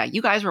nights. Yeah,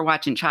 you guys were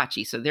watching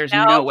Chachi, so there's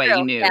oh, no way you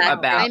true. knew Yeah, No, true. I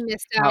about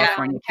missed out Yeah. on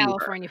California Fever.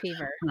 California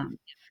Fever.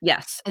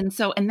 Yes,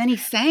 and then he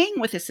sang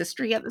with his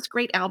sister. He had this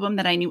great album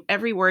that I knew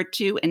every word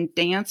to and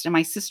danced, and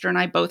my sister and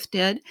I both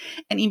did,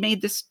 and he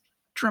made this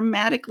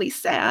dramatically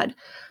sad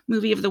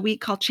movie of the week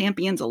called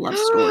Champions: A Love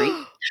Story,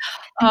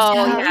 and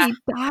Oh, so yeah. he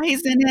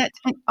dies in it,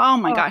 and oh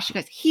my Oh, gosh, you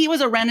guys, he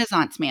was a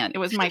renaissance man. It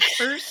was my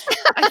first,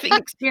 I think, he's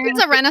experience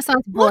a with,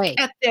 Renaissance "Look boy.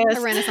 at He's a this."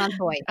 Renaissance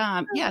boy.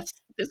 Yes,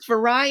 this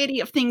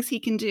variety of things he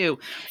can do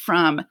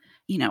from,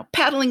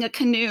 paddling a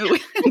canoe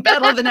in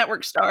Battle of the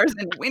Network Stars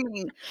and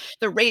winning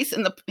the race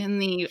in the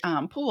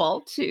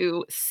pool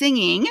to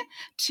singing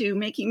to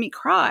making me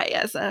cry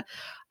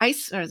I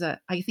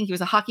think he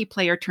was a hockey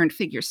player turned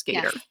figure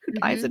Yes. skater who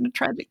dies Mhm. in a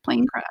tragic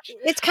plane crash.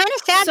 It's kinda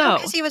sad though, So,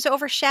 'cause he was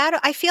overshadowed.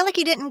 I feel like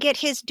he didn't get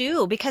his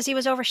due because he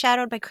was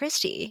overshadowed by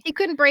Christy. He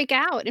couldn't break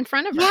out in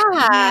front of her.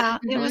 Yeah. yeah,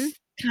 it Mhm. was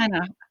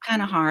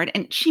kinda hard,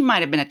 and she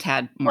might have been a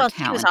tad more Well,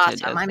 she was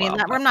talented awesome. as I mean,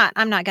 well, but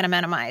I'm not gonna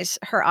minimize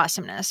her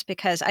awesomeness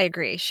because I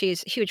agree,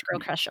 she's a huge girl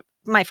crush,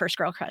 my first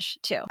girl crush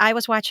too. I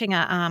was watching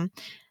a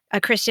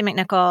Christy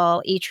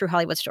McNichol E! True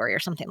Hollywood Story or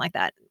something like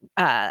that,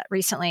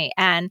 recently,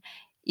 and,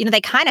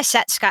 they kinda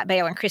set Scott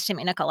Baio and Christy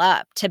McNichol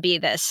up to be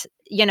this,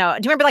 do you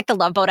remember, like, the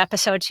Love Boat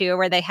episode too,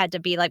 where they had to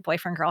be, like,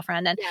 boyfriend,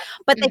 girlfriend, Yes.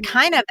 but they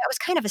Mhm. that was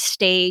kind of a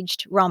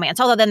staged romance,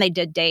 although then they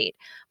did date.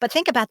 But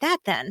think about that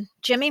then,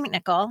 Jimmy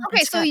McNichol and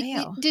Okay, so Scott y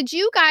Baio. did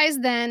you guys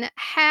then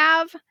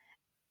have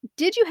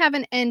did you have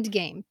an end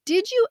game?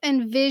 Did you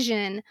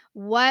envision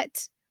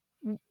what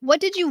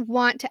did you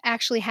want to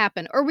actually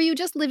happen? Or were you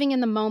just living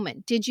in the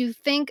moment? Did you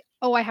think,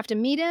 "Oh, I have to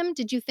meet him?"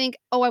 Did you think,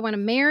 "Oh, I wanna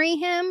marry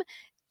him?"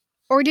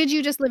 Or did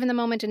you just live in the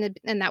moment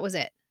and that was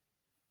it?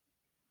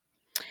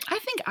 I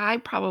think I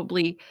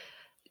probably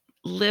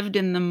lived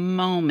in the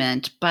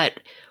moment,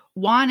 but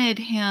wanted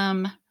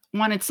him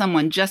wanted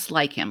someone just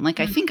like him. Like,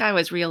 I Mhm. think I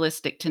was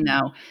realistic to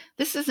know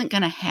this isn't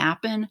gonna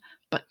happen,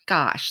 but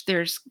gosh,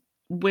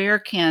 where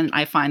can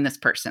I find this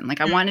person?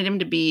 Like, I wanted him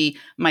to be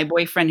my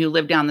boyfriend who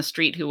lived down the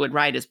street who would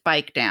ride his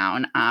bike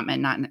down,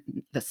 and not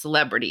the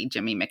celebrity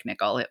Jimmy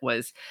McNichol. It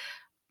was,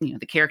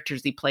 the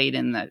characters he played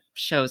in the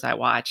shows I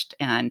watched,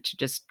 and to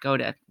just go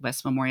to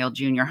West Memorial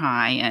Junior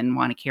High and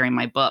wanna carry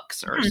my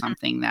books or Mhm.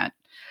 something that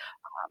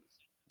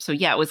so,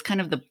 yeah, it was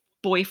kind of the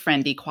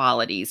boyfriendy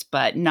qualities,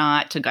 but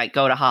not to like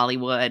go to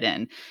Hollywood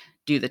and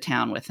do the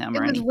town with him It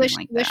or was anything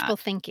like that. wishful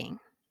thinking.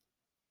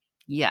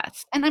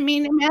 Yes, and I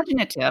mean,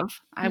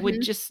 imaginative. I would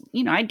Mhm. just,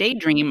 I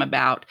daydream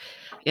about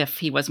if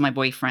he was my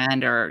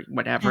boyfriend or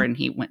whatever, Mhm. and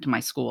he went to my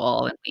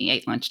school and we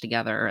ate lunch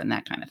together and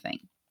that kind of thing.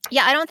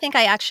 Yeah, I don't think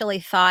I actually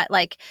thought,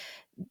 like,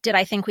 did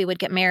I think we would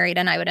get married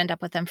and I would end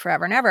up with him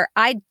forever and ever?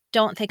 I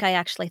don't think I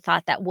actually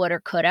thought that would or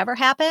could ever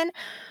happen,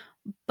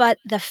 but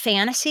the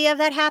fantasy of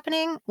that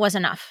happening was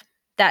enough.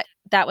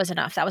 That was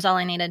enough. That was all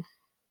I needed.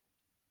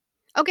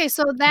 Okay,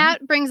 so Yeah.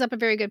 that brings up a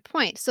very good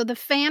point. So the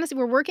fantasy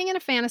we're working in a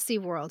fantasy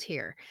world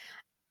here.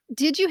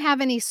 Did you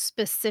have any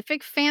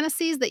specific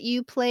fantasies that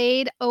you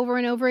played over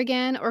and over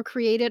again or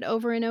created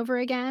over and over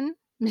again?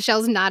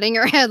 Michelle's nodding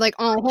her head like,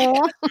 "Uh-huh."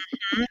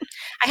 Mhm.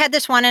 I had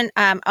this one and,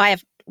 I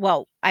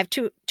have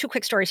two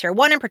quick stories here.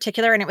 One in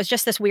particular, and it was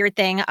just this weird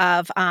thing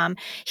of,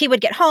 he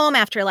would get home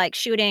after, like,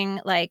 shooting,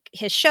 like,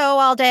 his show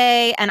all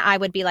day, and I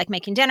would be, like,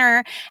 making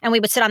dinner, and we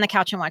would sit on the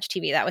couch and watch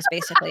TV. That was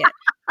basically it.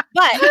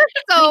 But we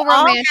So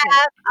all romantic.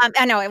 have,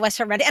 I know, it was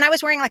so romantic, and I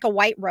was wearing, like, a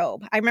white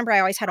robe. I remember I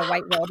always had a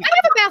white robe. I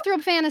have a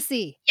bathrobe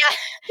fantasy. Yeah.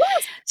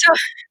 Yes. So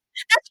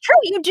that's true.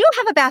 You do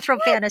have a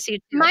bathrobe fantasy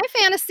too. My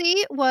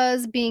fantasy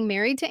was being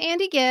married to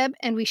Andy Gibb,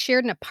 and we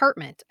shared an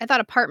apartment. I thought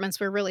apartments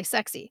were really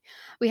sexy.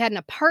 We had an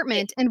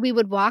apartment, and we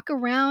would walk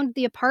around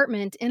the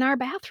apartment in our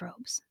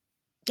bathrobes.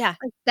 Yeah.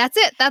 Like, that's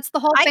it. That's the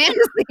whole I can I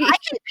fantasy.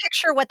 can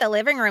picture what the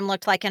living room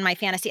looked like in my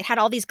fantasy. It had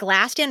all these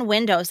glassed-in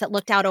windows that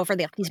looked out over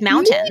these Me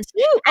mountains,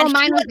 too. Oh, and he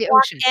mine was would the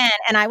walk ocean. in,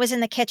 and I was in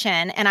the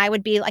kitchen, and I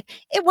would be like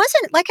it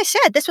wasn't like I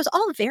said, this was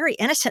all very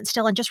innocent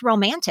still and just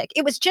romantic.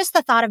 It was just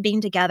the thought of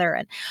being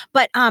together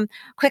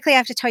quickly, I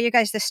have to tell you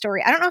guys this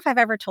story. I don't know if I've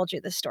ever told you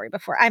this story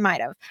before. I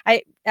might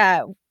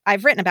have.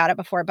 I've written about it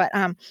before, but,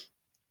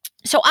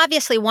 so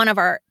obviously one of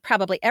our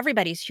probably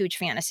everybody's huge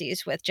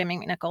fantasies with Jimmy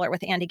McNichol or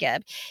with Andy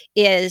Gibb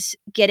is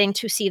getting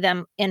to see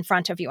them in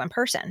front of you in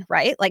person,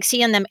 right? Like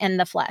seeing them in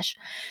the flesh.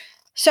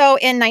 So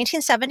in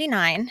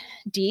 1979,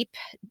 deep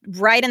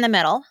right in the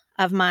middle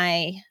of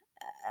my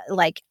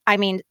I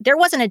mean, there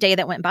wasn't a day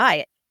that went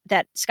by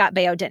that Scott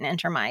Baio didn't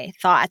enter my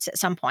thoughts at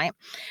some point.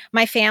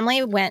 My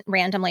family went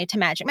randomly to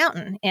Magic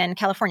Mountain in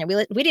California.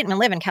 We didn't even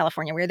live in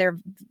California. We were there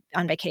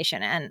on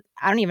vacation, and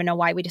I don't even know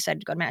why we decided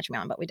to go to Magic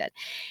Mountain, but we did.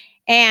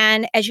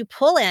 And as you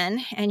pull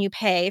in and you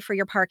pay for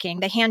your parking,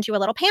 they hand you a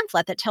little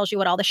pamphlet that tells you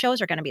what all the shows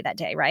are going to be that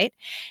day, right?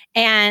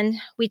 And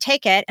we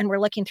take it and we're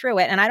looking through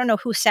it. And I don't know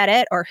who said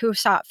it or who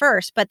saw it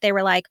first, but they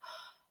were like,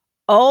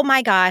 oh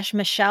my gosh,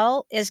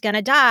 Michelle is going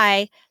to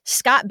die.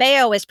 Scott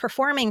Baio is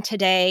performing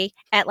today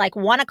at like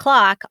 1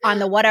 o'clock on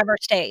the whatever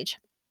stage.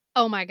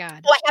 Oh my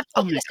god. Oh, I have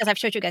Oh told you my this because I've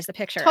showed you guys the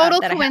picture Total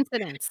that I have.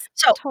 coincidence.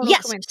 So, Total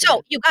yes. So,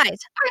 coincidence. you guys,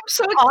 I'm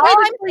so all excited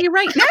I'm for you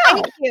right thank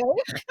now. you.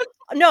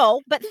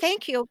 No, but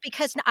thank you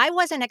because I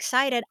wasn't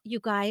excited. You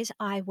guys,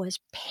 I was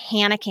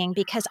panicking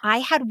because I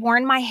had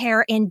worn my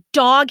hair in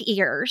dog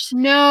ears.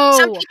 Some No.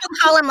 people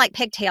call them like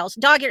pigtails,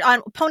 dog ear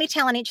on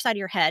ponytail on each side of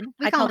your head.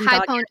 We I call call them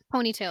them dog ears.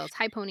 ponytails,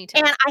 high And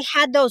ponytails. I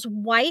had those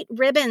white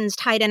ribbons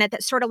tied in it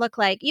that sort of look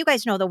like you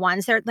guys know the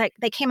ones. They're like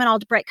they came in all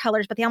bright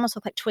colors, but they almost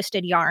look like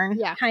twisted yarn,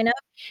 Yeah. kind of.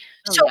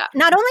 Oh, So yeah.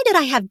 not only did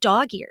I have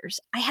dog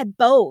ears, I had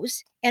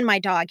bows in my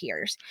dog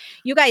ears.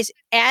 You guys,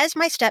 as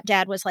my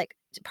stepdad was like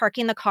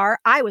parking the car,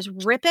 I was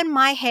ripping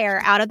my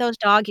hair out of those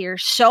dog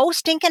ears so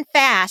stinking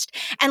fast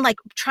and like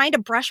trying to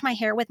brush my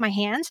hair with my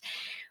hands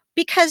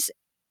because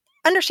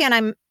understand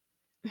I'm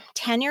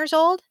 10 years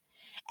old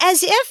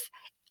as if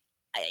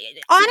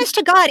honest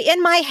to God,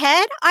 in my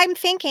head, I'm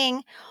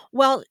thinking,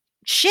 well,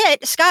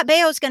 shit, Scott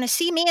Baio's going to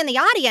see me in the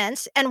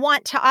audience and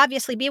want to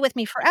obviously be with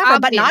me forever,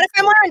 but not if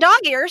I'm Obviously. wearing dog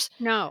ears.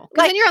 No, 'cause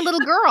Like, then you're a little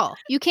girl.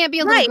 You can't be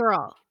a little right.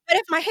 girl. But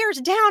if my hair's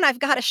down, I've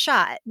got a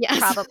shot, Yes.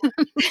 probably.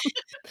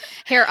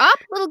 Hair up,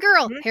 little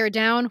girl. Mhm. Hair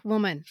down,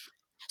 woman.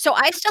 So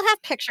I still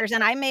have pictures,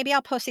 and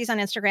I'll post these on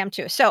Instagram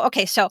too. So,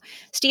 okay, so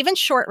Stephen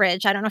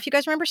Shortridge, I don't know if you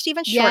guys remember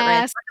Stephen Shortridge.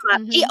 Yes. Look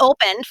him up. He Mhm.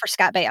 opened for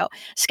Scott Baio.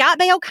 Scott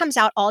Baio comes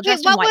out all Wait,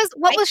 dressed in white.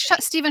 what was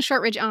Stephen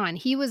Shortridge on?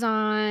 He was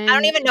on I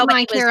don't even know, Come but On,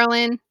 he was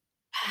Carolyn.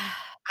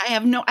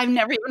 I've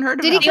never even heard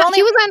Did he about the co him. only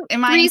he was on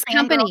Am I Three's fangirl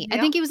Company. I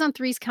now? think he was on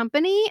Three's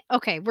Company.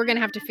 Okay, we're gonna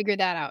have to figure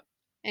that out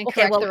and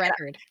okay, correct well, the look it up.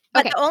 record. But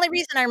Okay. the only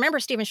reason I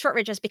remember Stephen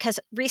Shortridge is because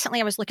recently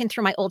I was looking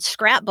through my old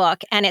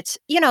scrapbook and it's,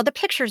 the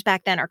pictures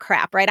back then are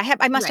crap, right?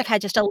 I must have Right.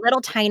 had just a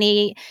little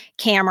tiny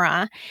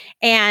camera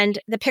and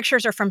the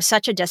pictures are from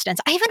such a distance.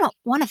 I even don't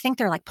want to think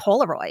they're like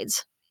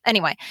Polaroids.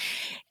 Anyway,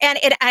 and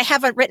I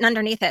have it written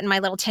underneath it in my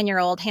little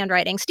 10-year-old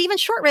handwriting, Stephen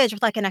Shortridge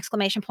with like an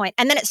exclamation point,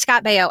 and then it's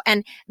Scott Baio,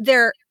 and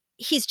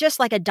he's just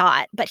like a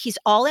dot, but he's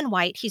all in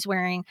white. He's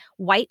wearing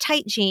white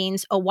tight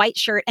jeans, a white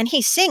shirt, and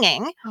he's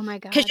singing Oh my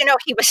because god.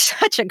 he was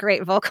such a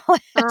great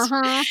vocalist. Uh-huh.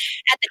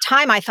 At the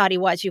time, I thought he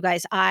was. You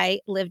guys,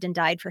 I lived and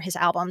died for his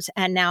albums,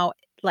 and now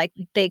like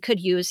they could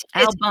use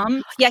his.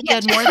 Albums? Yeah, He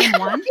had more than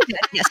one? he did.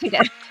 Yes, he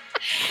did.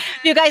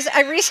 You guys,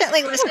 I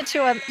recently listened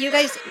to him. You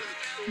guys,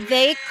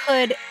 they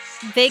could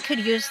they could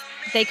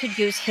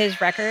use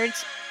his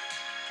records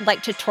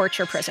like to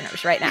torture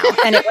prisoners right now.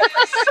 And it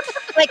was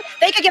like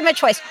they could give him a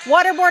choice.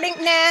 Waterboarding,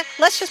 nah,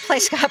 let's just play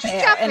Ska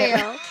Bayo.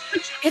 And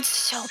it's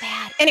so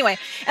bad. Anyway,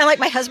 and like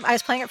my husband, I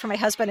was playing it for my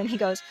husband and he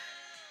goes,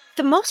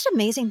 the most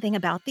amazing thing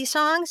about these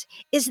songs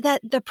is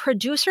that the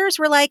producers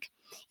were like,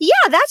 yeah,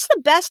 that's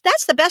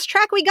the best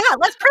track we got.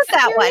 Let's print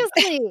that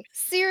one.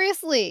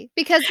 Seriously,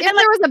 because if And, like,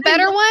 there was a I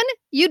better love one,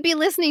 you'd be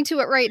listening to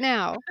it right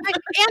now.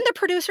 and the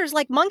producers,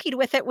 like, monkeyed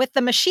with it with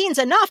the machines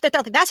enough that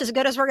they're like, "That's as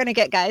good as we're gonna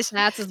get, guys."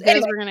 That's as So good as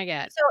anyway, we're gonna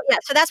get. so, yeah,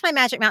 so that's my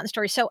Magic Mountain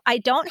story. So I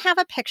don't have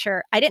a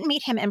picture. I didn't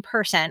meet him in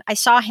person. I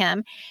saw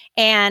him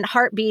and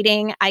heart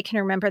beating, I can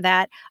remember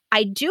that.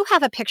 I do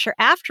have a picture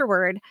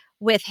afterward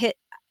with his,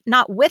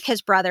 not with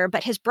his brother,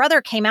 but his brother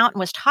came out and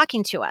was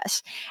talking to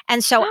us.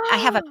 And so I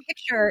have a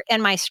picture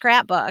in my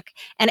scrapbook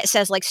and it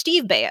says like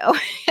Steve Bayo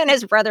and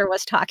his brother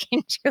was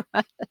talking to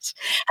us.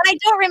 And I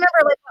don't remember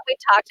like what we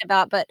talked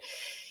about, but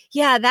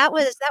yeah, that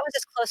was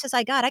as close as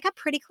I got. I got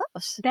pretty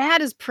close. That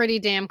is pretty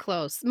damn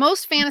close.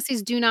 Most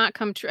fantasies do not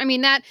come true. I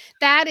mean, that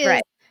is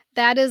Right.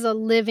 that is a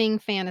living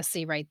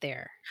fantasy right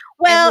there.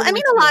 Well, I Everyone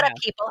mean, should a lot of have.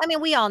 people. I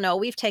mean, we all know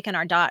we've taken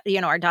our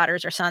our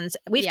daughters or sons.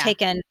 We've Yeah.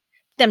 taken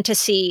them to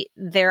see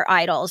their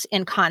idols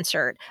in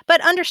concert.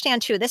 But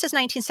understand too, this is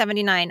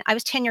 1979. I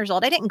was 10 years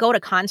old. I didn't go to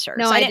concerts.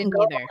 No, I I didn't didn't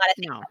go to a either. lot of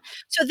things. No.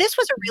 So this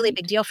was a really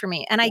big deal for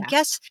me. And I Yeah.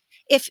 guess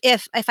if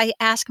I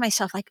ask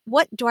myself, like,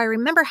 what do I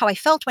remember how I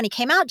felt when he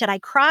came out? Did I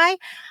cry?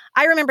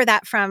 I remember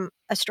that from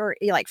a story,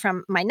 like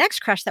from my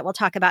next crush that we'll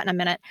talk about in a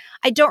minute.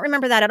 I don't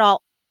remember that at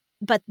all.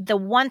 But the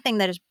one thing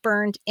that is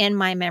burned in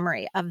my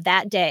memory of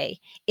that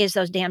day is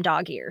those damn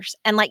dog ears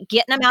and like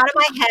getting them out of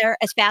my hair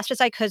as fast as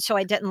I could so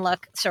I didn't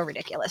look so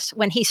ridiculous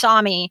when he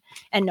saw me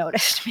and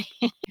noticed me.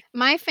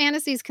 My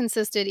fantasies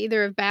consisted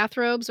either of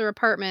bathrobes or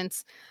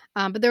apartments,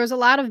 but there was a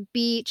lot of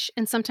beach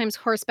and sometimes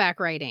horseback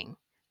riding.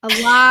 A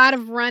lot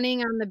of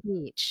running on the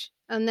beach,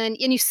 and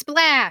you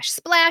splash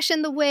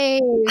in the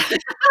waves.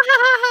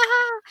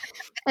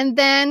 And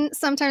then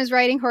sometimes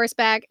riding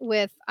horseback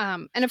with,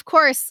 and of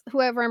course,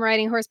 whoever I'm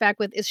riding horseback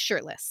with is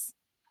shirtless.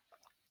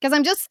 'Cause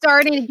I'm just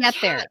starting to get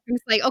Yeah, there.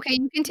 It's like, "Okay,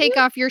 you can take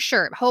off your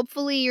shirt.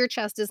 Hopefully, your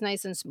chest is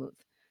nice and smooth."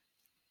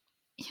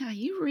 yeah,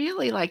 you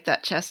really like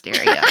that chest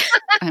area.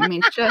 I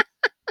mean, just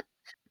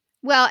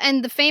Well,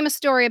 and the famous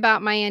story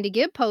about my Andy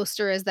Gibb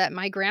poster is that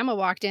my grandma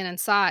walked in and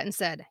saw it and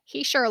said,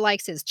 "He sure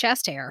likes his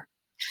chest hair."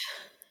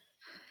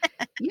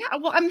 yeah,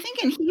 well, I'm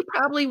thinking he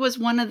probably was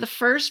one of the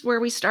first where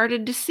we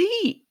started to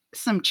see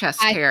some chest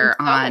I think hair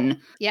so.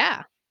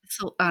 Yeah.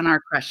 on our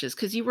crushes,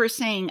 because you were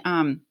saying,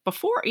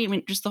 before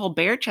even just the whole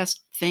bare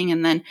chest thing,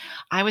 and then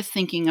I was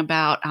thinking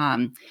about,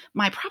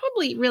 my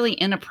probably really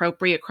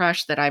inappropriate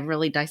crush that I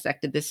really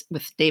dissected this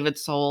with David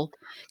Soul,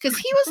 because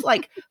he was,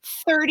 like,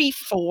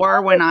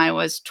 34 when I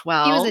was He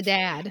was a 12,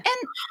 dad.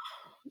 and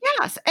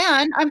yes,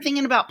 and I'm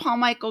thinking about Paul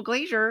Michael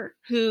Glazier,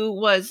 who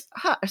was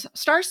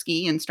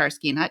Starsky in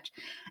Starsky and Hutch,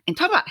 and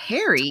talk about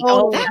Harry,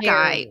 Oh, that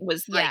guy Harry.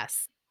 was, like,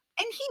 Yes.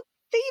 and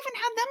they even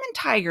had them in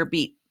Tiger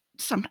Beat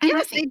some, and I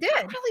Yes, they think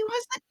that did. really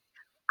wasn't,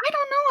 I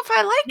don't know if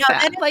I like No,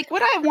 that that. Like,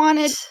 what I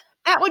wanted, is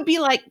that would be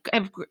like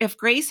if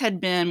Grace had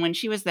been, when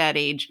she was that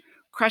age,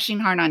 crushing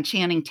hard on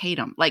Channing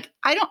Tatum. Like,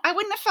 I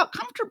wouldn't have felt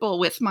comfortable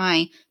with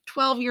my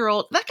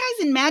 12-year-old. That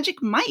guy's in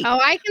Magic Mike. Oh,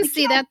 I can Like, you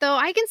see don't, that, though.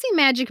 I can see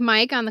Magic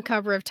Mike on the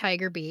cover of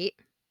Tiger Beat.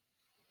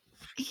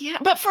 yeah,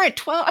 but for a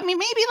 12, I mean,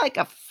 maybe like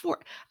a 4,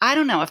 I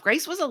don't know, if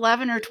Grace was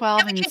 11 or yeah,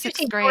 12 but in you do 6th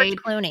see George grade.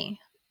 Clooney.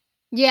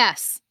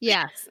 Yes,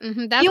 yes.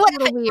 Mhm, that's You a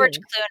wouldn't little put George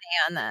weird.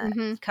 Clooney on the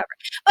Mhm. cover.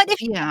 But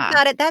if you think Yeah.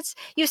 about it, that's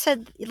you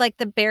said, like,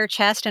 the bare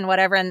chest and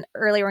whatever, and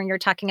earlier when you were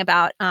talking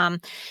about,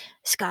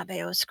 Scott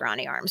Baio's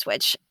scrawny arms,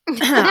 which I'll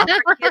forgive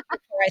you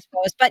for, I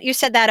suppose, but you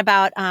said that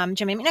about,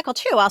 Jimmy McNichol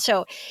too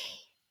also.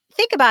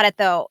 Think about it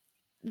though,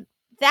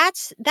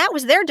 that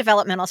was their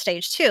developmental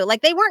stage too,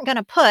 like, they weren't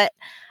gonna put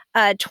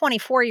a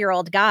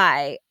 24-year-old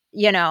guy,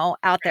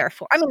 out there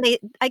for I mean,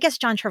 I guess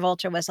John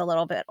Travolta was a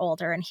little bit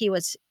older, and he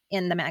was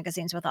in the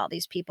magazines with all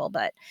these people,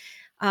 but,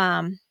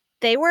 um,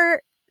 they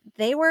were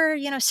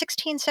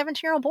 16,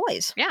 17-year-old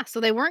boys. Yeah, so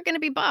they weren't gonna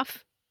be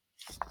buff.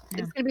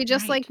 Yeah. It's gonna be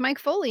just Right. like Mike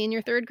Foley in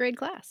your 3rd grade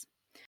class.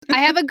 I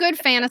have a good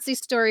fantasy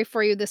story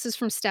for you. This is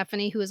from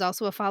Stephanie, who is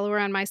also a follower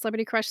on My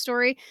Celebrity Crush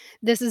Story.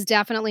 This is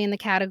definitely in the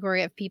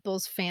category of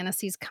people's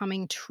fantasies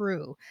coming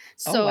true.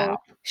 Oh, wow.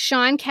 So,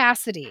 Sean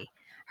Cassidy,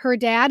 her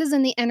dad is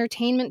in the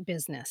entertainment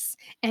business,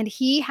 and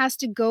he has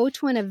to go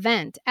to an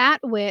event at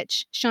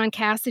which Sean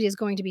Cassidy is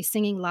going to be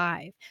singing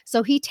live.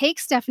 So, he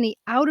takes Stephanie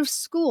out of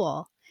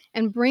school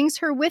and brings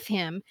her with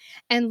him,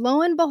 and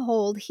lo and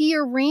behold, he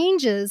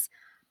arranges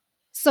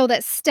so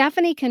that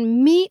Stephanie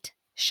can meet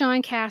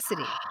Sean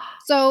Cassidy.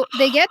 So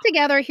they get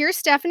together, here's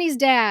Stephanie's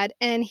dad,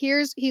 and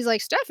he's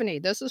like, "Stephanie,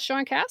 this is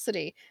Sean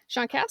Cassidy.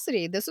 Sean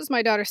Cassidy, this is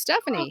my daughter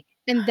Stephanie."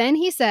 And then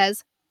he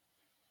says,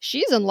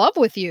 "She's in love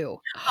with you."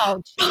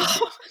 Oh,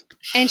 jeez.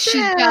 And she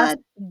just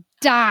Dad.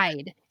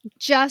 died,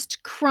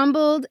 just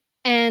crumbled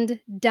and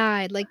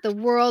died. Like the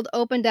world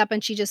opened up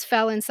and she just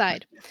fell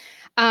inside.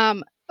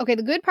 Okay,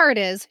 the good part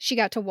is she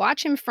got to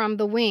watch him from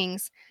the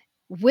wings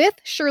with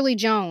Shirley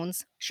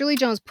Jones. Shirley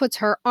Jones puts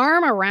her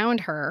arm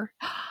around her.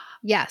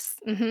 Yes.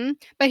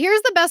 But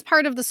here's the best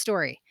part of the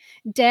story.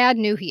 Dad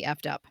knew he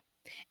effed up.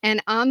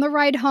 And on the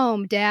ride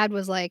home, Dad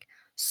was like,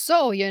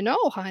 "So,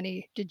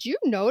 honey, did you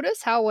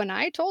notice how when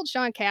I told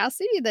Sean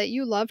Cassidy that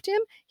you loved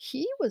him,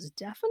 he was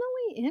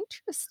definitely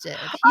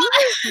interested. He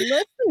was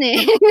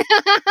listening."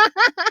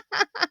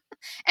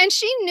 And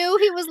she knew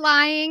he was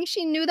lying.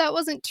 She knew that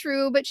wasn't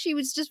true, but she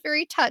was just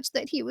very touched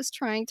that he was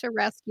trying to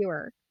rescue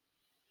her.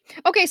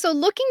 Okay, so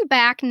looking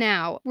back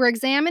now, we're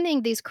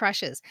examining these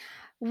crushes.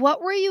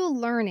 What were you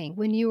learning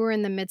when you were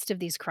in the midst of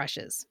these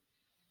crushes?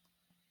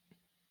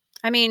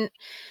 I mean,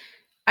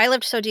 I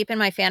lived so deep in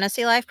my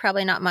fantasy life,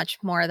 probably not much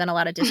more than a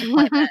lot of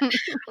disappointment.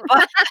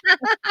 But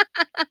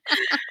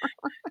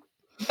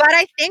but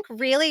I think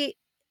really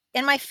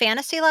in my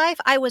fantasy life,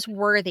 I was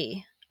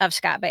worthy of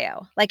Scott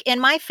Baio. Like, in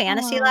my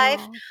fantasy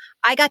life, Oh,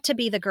 I got to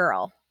be the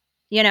girl,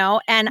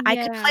 and I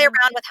could play yeah.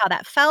 around with how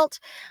that felt,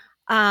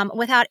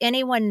 without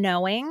anyone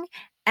knowing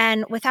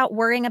and without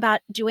worrying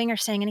about doing or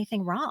saying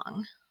anything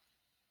wrong.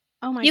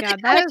 Oh my You could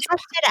god, that kinda is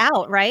test it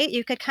out, right?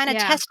 You could kinda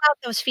yeah. test out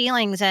those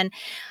feelings and,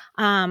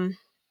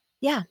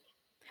 yeah.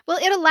 Well,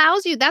 it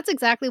allows you that's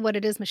exactly what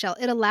it is, Michelle.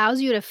 It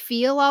allows you to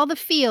feel all the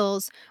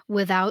feels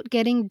without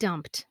getting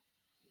dumped.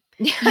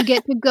 You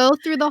get to go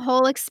through the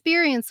whole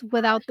experience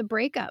without the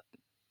breakup.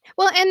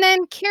 Well, and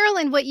then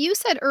Carolyn, what you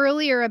said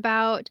earlier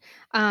about,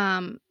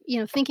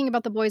 thinking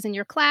about the boys in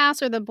your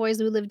class or the boys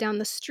who live down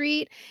the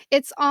street,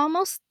 it's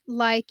almost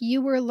like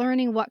you were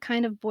learning what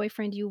kind of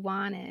boyfriend you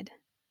wanted.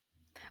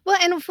 Well,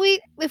 and if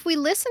we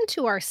listen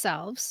to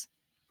ourselves,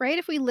 right?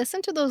 If we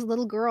listen to those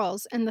little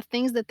girls and the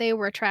things that they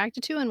were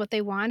attracted to and what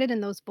they wanted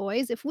in those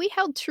boys, if we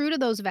held true to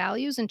those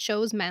values and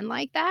chose men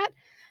like that,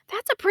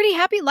 that's a pretty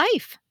happy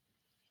life,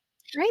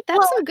 right? That's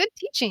Well, some good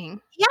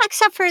teaching. yeah,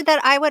 except for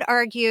that I would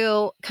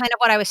argue kind of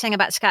what I was saying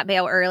about Scott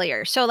Baio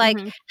earlier. So, like,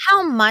 Mhm.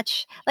 how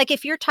much like,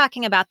 if you're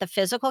talking about the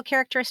physical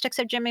characteristics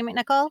of Jimmy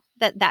McNichol,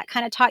 that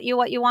kinda taught you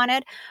what you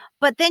wanted,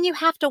 but then you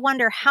have to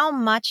wonder how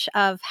much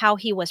of how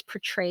he was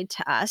portrayed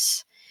to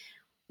us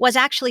was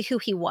actually who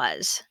he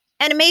was.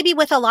 And maybe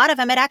with a lot of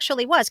them, it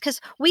actually was, because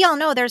we all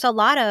know there's a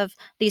lot of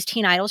these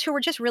teen idols who were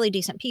just really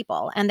decent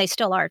people, and they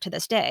still are to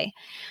this day.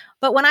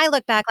 But when I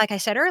look back, like I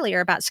said earlier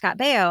about Scott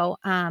Baio,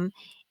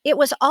 it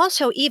was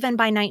also even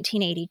by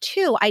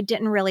 1982, I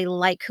didn't really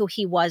like who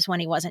he was when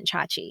he wasn't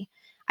Chachi.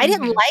 I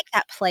didn't Mhm. like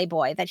that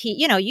playboy that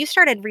you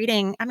started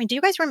reading. I mean, do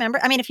you guys remember?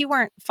 I mean, if you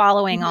weren't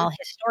following Mhm. all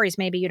his stories,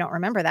 maybe you don't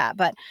remember that,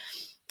 but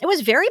it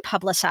was very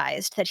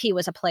publicized that he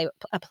was a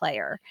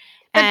player.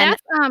 But And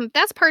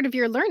that's part of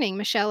your learning,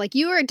 Michelle, like,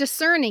 you were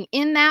discerning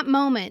in that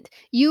moment,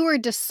 you were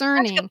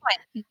that's a good discerning, point.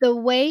 the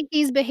way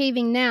he's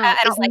behaving now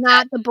I is don't like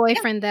that. not the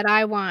Yeah, boyfriend that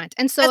I want,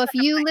 and so that's if a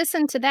good you point.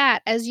 listen to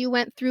that as you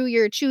went through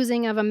your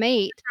choosing of a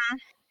mate,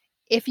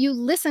 if you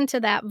listen to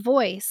that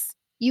voice,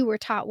 you were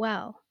taught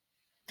well.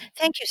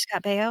 Thank you,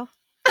 Scott Baio.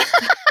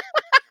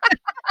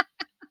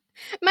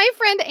 My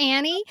friend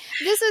Annie,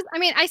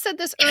 I said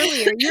this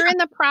earlier, you're in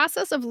the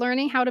process of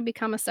learning how to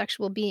become a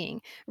sexual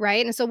being,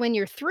 right? And so when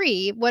you're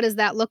 3, what does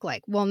that look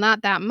like? Well,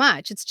 not that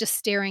much. It's just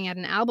staring at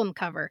an album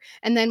cover.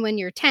 And then when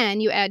you're 10,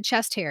 you add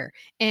chest hair.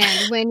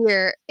 And when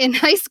you're in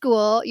high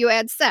school, you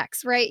add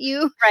sex, right?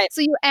 You Right.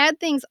 so you add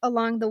things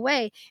along the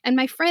way. And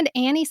my friend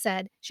Annie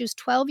said she was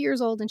 12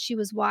 years old and she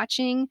was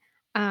watching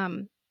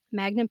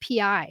Magnum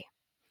PI.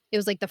 It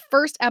was like the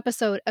first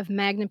episode of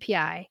Magnum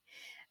PI.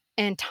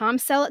 And Tom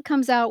Selleck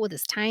comes out with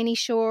his tiny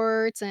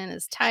shorts and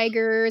his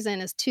tigers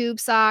and his tube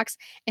socks,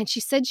 and she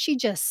said she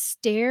just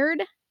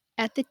stared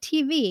at the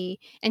TV,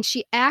 and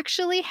she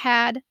actually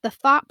had the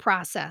thought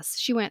process.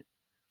 She went,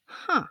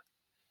 "Huh,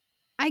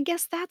 I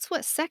guess that's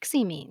what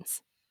sexy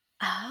means."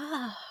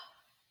 Ah.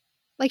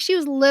 Like, she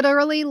was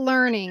literally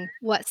learning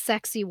what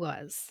sexy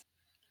was.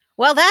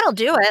 Well, that'll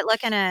do it,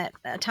 looking at,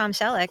 Tom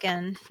Selleck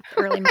and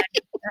early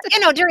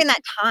during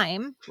that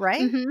time,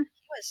 right? Mhm.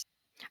 He was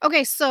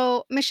Okay,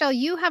 so Michelle,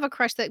 you have a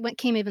crush that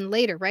came even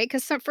later, right?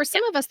 Because for yeah,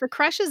 some of us, the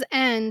crushes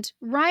end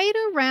right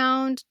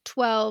around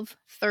 12,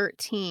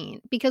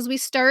 13, because we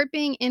start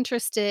being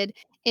interested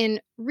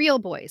in real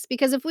boys.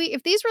 Because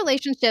if these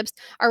relationships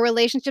are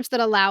relationships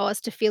that allow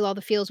us to feel all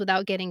the feels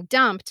without getting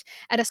dumped,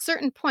 at a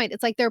certain point,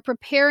 it's like they're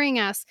preparing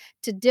us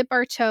to dip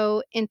our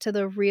toe into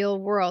the real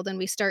world, and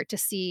we start to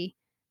see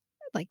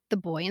like the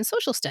boy in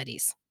social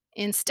studies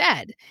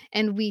instead.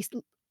 And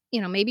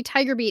maybe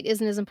Tiger Beat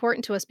isn't as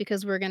important to us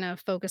because we're going to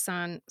focus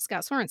on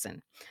Scott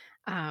Sorensen.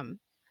 Um,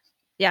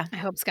 yeah. I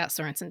hope Scott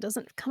Sorensen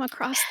doesn't come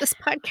across this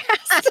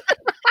podcast.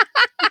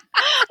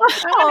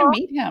 I wanna Oh,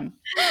 meet him.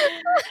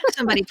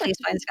 somebody please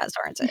find Scott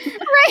Sorensen.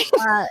 Right.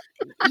 Uh,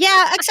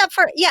 yeah, except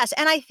for yes,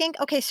 and I think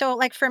okay, so,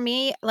 like, for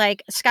me,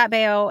 like, Scott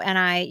Baio and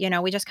I,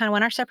 we just kinda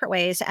went our separate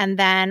ways, and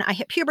then I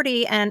hit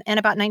puberty, and in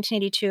about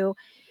 1982,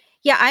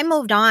 yeah, I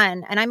moved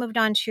on, and I moved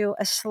on to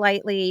a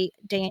slightly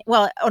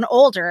an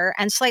older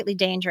and slightly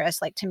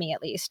dangerous, like, to me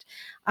at least,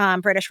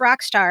 British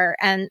rock star,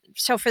 and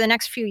so for the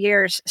next few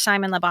years,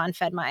 Simon Le Bon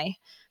fed my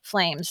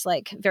flames,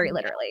 like, very Yeah.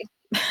 literally.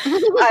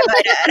 I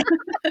might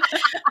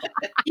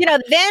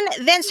add.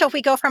 Then so if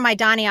we go from my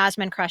Donny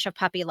Osmond crush of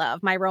puppy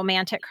love, my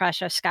romantic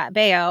crush of Scott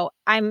Baio,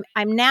 I'm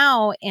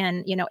now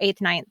in,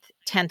 8th, ninth,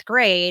 10th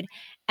grade,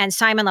 and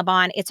Simon Le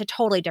Bon, it's a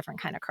totally different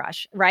kind of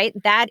crush, right?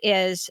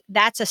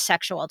 That's a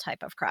sexual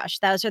type of crush.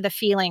 Those are the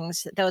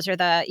feelings, those are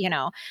the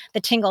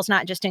tingles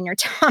not just in your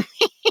tummy.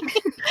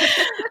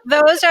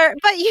 Those are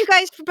but you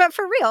guys but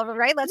for real,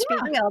 right? Let's be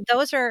Yeah.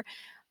 real.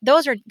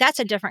 That's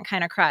a different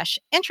kind of crush.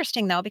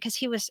 Interesting though, because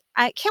he was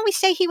can we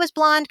say he was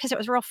blonde? Because it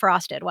was real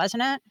frosted,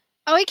 wasn't it?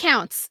 Oh, it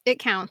counts. It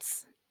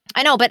counts.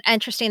 I know, but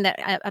interesting that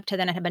up to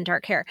then it had been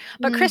dark hair.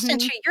 But Kristen,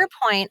 Mhm. to your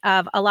point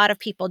of a lot of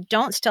people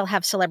don't still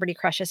have celebrity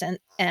crushes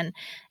and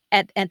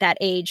at that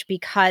age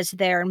because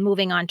they're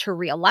moving on to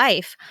real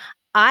life.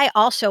 I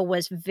also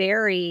was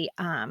very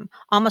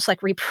almost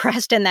like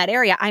repressed in that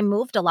area. I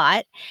moved a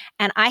lot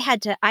and I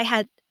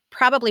had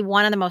probably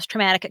one of the most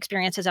traumatic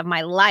experiences of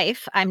my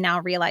life, I'm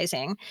now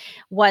realizing,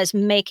 was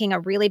making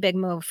a really big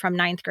move from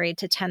ninth grade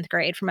to 10th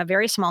grade from a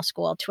very small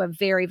school to a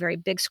very, very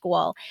big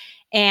school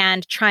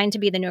and trying to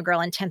be the new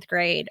girl in 10th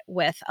grade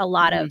with a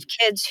lot of Mhm.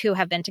 kids who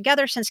have been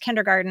together since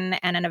kindergarten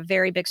and in a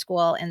very big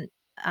school in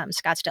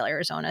Scottsdale,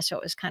 Arizona. So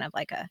it was kind of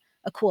like a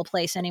cool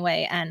place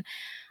anyway. And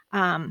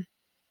um,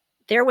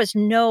 there was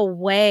no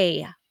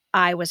way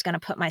I was going to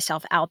put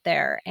myself out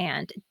there.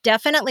 And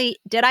definitely,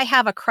 did I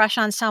have a crush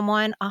on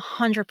someone?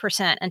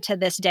 100%. And to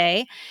this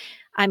day,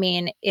 I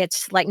mean,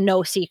 it's like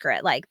no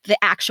secret, like the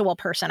actual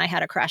person I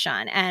had a crush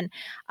on. And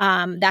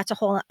that's a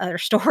whole other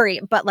story.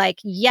 But like,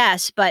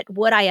 yes, but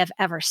would I have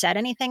ever said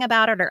anything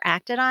about it or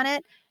acted on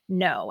it?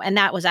 No. And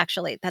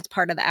that's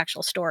part of the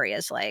actual story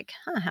is like,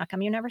 how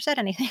come you never said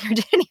anything or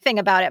did anything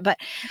about it? But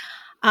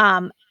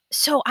um,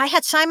 so I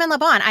had Simon Le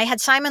Bon. I had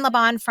Simon Le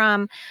Bon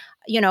from,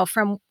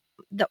 from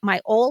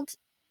my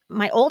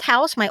old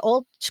house, my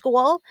old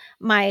school.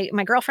 My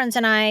girlfriends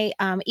and I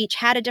each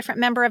had a different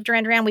member of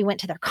Duran Duran. We went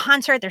to their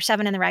concert, their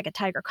Seven and the Ragged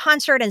Tiger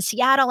concert in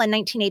Seattle in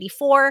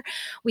 1984.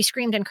 We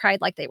screamed and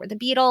cried like they were the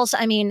Beatles.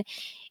 I mean,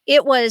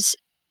 it was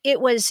it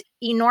was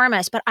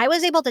enormous. But I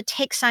was able to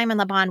take Simon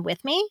Le Bon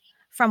with me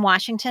from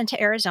Washington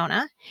to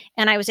Arizona,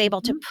 and I was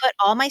able to Mhm. put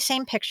all my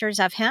same pictures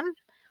of him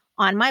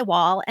on my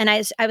wall, and I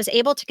was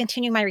able to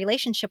continue my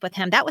relationship with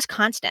him. That was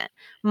constant.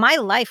 My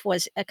life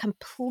was a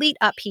complete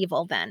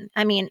upheaval then.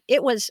 I mean,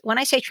 it was when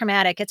I say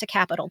traumatic, it's a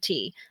capital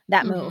T,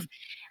 that Mhm. move.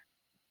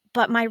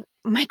 But my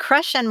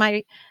crush and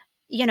my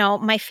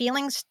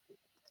feelings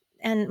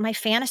and my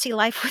fantasy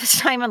life with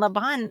Simon Le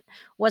Bon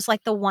was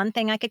like the one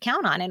thing I could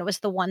count on, and it was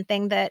the one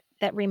thing that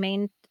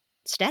remained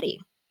steady.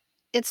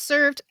 It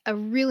served a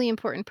really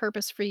important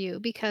purpose for you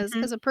because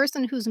Mhm. as a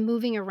person who's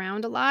moving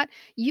around a lot,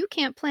 you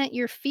can't plant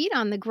your feet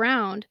on the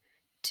ground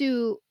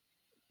to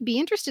be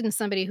interested in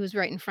somebody who's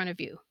right in front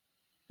of you.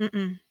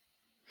 Mm-mm.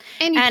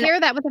 And you And pair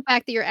that with the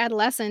fact that you're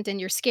adolescent and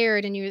you're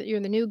scared and you're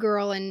the new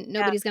girl and yeah.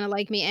 nobody's gonna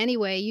like me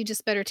anyway, you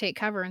just better take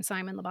cover in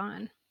Simon Le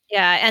Bon.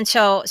 Yeah, and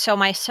so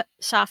my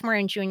sophomore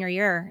and junior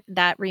year,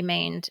 that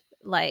remained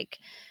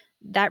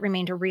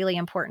a really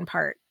important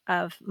part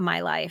of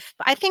my life.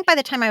 I think by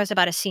the time I was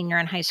about a senior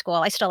in high school,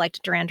 I still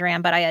liked Duran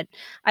Duran, but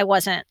I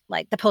wasn't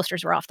like the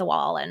posters were off the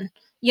wall and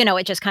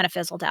it just kind of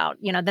fizzled out.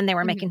 Then they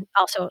were Mhm. making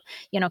also,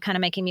 kind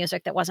of making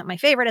music that wasn't my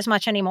favorite as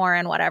much anymore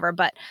and whatever.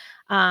 But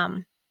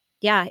um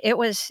yeah, it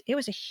was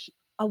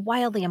a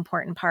wildly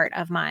important part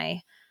of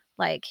my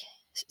like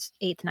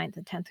 8th, ninth,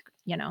 and 10th,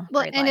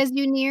 Well, grade and life.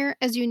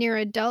 as you near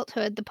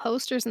adulthood, the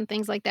posters and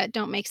things like that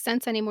don't make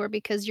sense anymore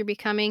because you're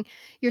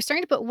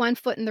starting to put one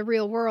foot in the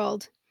real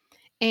world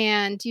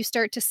and you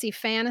start to see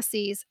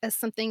fantasies as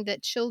something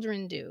that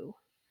children do.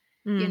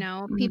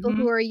 Mm. People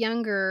who Mhm. are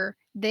younger,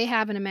 they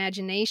have an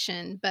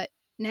imagination, but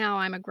now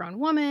I'm a grown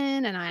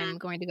woman and I'm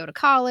going to go to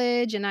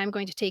college and I'm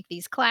going to take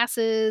these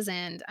classes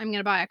and I'm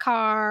gonna buy a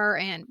car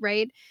and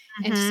right?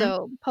 And Mhm.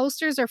 so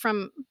posters are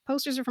from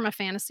a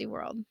fantasy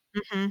world.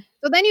 Mhm.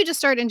 So then you just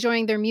start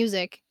enjoying their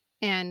music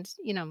and,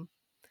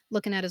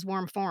 looking at his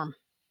warm form.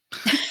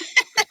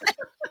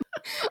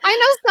 I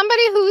know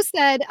somebody who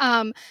said,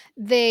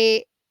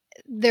 they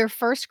their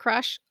first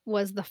crush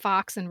was the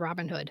fox in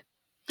Robin Hood.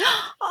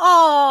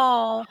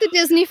 Oh, The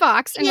Disney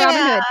fox in Robin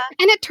yeah. Hood,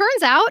 and it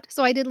turns out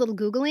so I did a little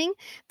Googling,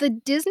 the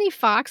Disney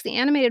fox, the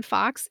animated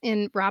fox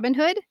in Robin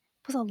Hood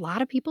was a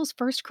lot of people's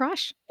first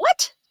crush.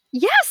 What?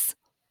 Yes!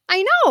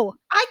 I know!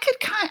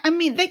 I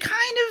mean, they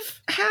kind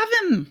of have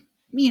him,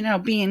 being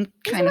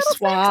He's a kind of little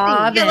suave sexy.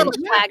 Yeah, a and little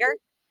swagger.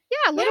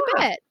 Yeah, a little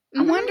yeah. bit.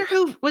 I Mhm. wonder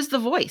who was the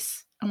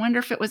voice. I wonder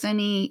if it was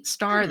any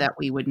star Hmm. that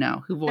we would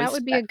know who That voiced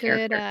would be that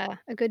character.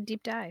 a good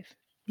deep dive.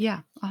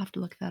 Yeah, I'll have to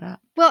look that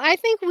up. Well, I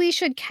think we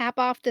should cap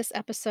off this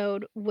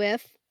episode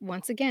with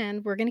once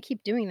again, we're gonna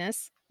keep doing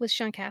this with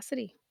Sean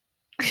Cassidy.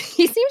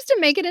 He seems to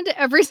make it into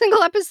every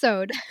single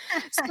episode.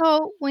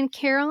 So, when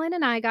Carolyn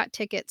and I got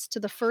tickets to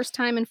the first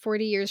time in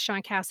 40 years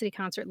Sean Cassidy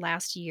concert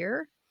last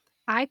year,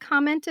 I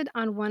commented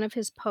on one of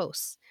his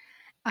posts,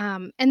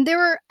 And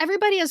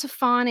everybody is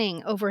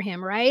fawning over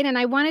him, right? And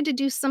I wanted to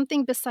do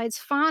something besides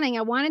fawning.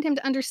 I wanted him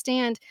to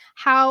understand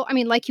how, I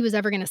mean, like he was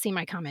ever going to see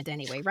my comment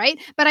anyway, right?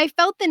 But I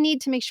felt the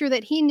need to make sure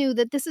that he knew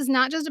that this is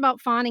not just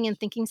about fawning and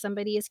thinking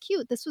somebody is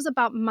cute. This was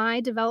about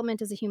my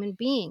development as a human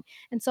being.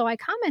 And so I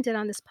commented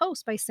on this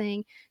post by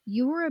saying,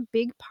 "You were a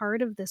big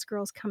part of this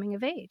girl's coming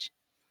of age."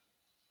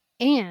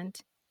 And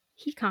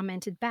he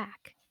commented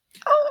back.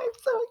 Oh, I'm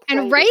so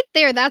excited. And right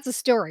there, that's a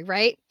story,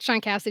 right?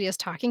 Sean Cassidy is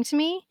talking to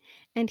me,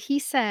 and he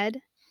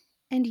said,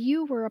 "And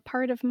you were a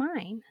part of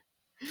mine."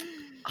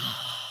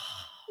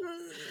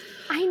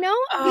 I know.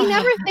 We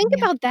never think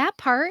about that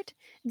part.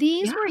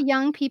 These were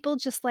young people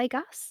just like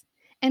us,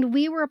 and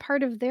we were a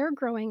part of their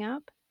growing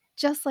up,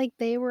 just like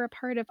they were a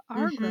part of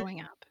our growing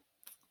up.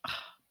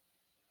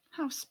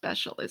 How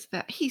special is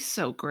that? He's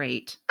so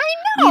great. I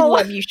We know.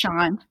 love you,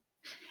 Sean.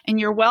 And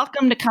you're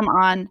welcome to come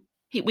on.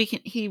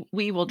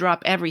 We will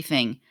drop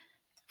everything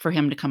for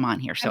him to come on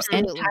here. So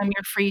Absolutely. anytime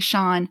you're free,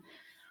 Sean,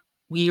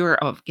 you're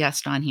a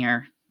guest on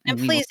here. And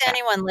we will please, chat.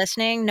 anyone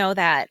listening, know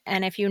that.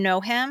 And if you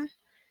know him,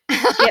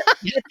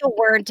 get the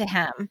word to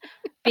him.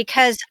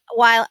 Because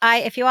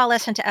if you all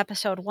listen to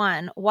episode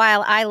 1,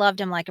 while I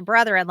loved him like a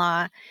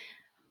brother-in-law,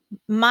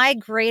 my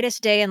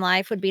greatest day in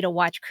life would be to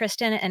watch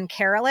Kristen and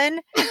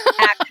Carolyn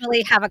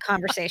actually have a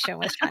conversation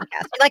with Sean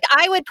Cassidy. Like,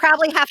 I would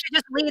probably have to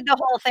just lead the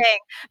whole thing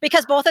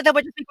because both of them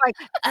would just be like,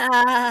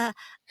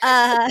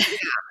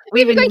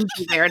 We would need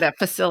you there to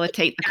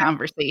facilitate the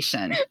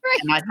conversation. Right.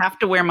 And I'd have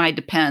to wear my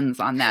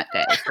Depends on that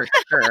day for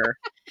sure.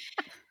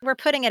 We're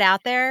putting it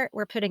out there.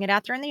 We're putting it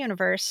out there in the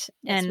universe.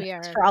 Yes, and we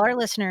are. for all our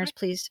listeners,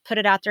 please put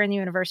it out there in the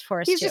universe for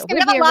us He's too. just We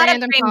gonna have be a a lot of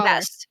random dream caller.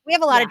 guests. We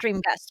have a lot Yeah. of dream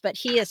guests, but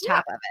he is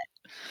top of it.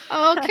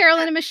 Oh,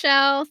 Carolyn and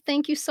Michelle,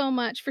 thank you so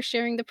much for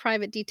sharing the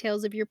private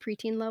details of your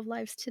preteen love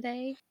lives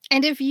today.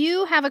 And if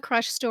you have a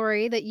crush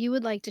story that you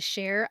would like to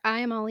share, I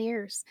am all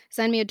ears.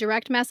 Send me a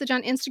direct message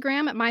on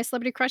Instagram at My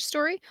Celebrity Crush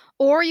Story,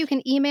 or you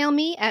can email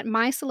me at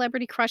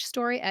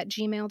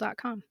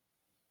mycelebritycrushstory@gmail.com.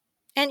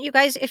 And you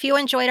guys, if you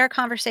enjoyed our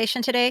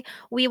conversation today,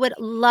 we would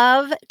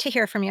love to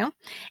hear from you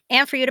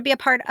and for you to be a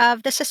part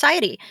of the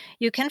society.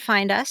 You can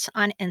find us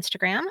on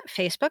Instagram,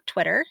 Facebook,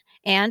 Twitter,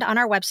 and on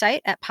our website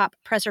at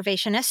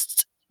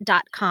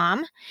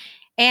poppreservationists.com.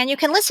 And you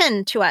can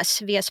listen to us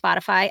via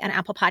Spotify and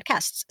Apple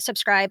Podcasts.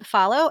 Subscribe,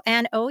 follow,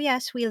 and oh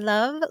yes, we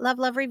love, love,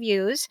 love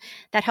reviews.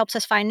 That helps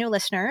us find new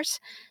listeners.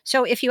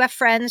 So if you have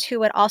friends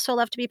who would also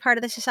love to be part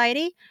of the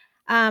society,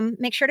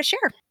 make sure to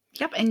share.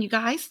 Yep. And you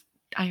guys,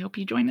 I hope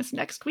you join us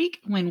next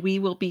week when we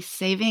will be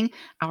saving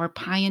our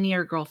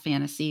Pioneer Girl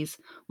fantasies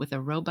with a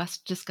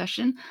robust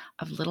discussion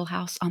of Little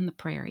House on the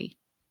Prairie.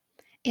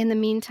 In the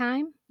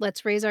meantime,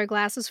 let's raise our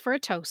glasses for a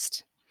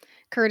toast.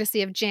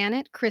 Courtesy of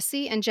Janet,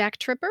 Chrissy, and Jack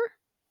Tripper.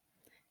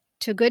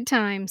 To good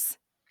times.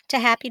 To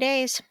happy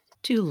days.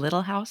 To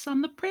Little House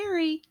on the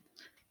Prairie.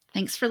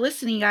 Thanks for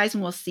listening, guys,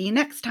 and we'll see you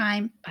next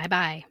time.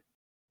 Bye-bye.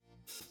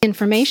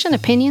 Information,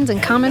 opinions,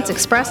 and comments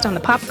expressed on the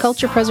Pop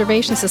Culture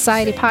Preservation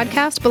Society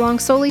podcast belong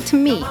solely to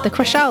me, the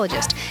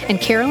Crushologist, and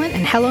Carolyn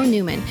and Hello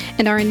Newman,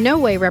 and are in no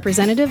way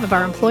representative of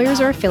our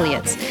employers or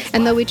affiliates.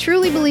 And though we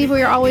truly believe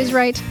we are always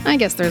right, I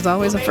guess there's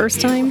always a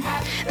first time.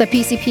 The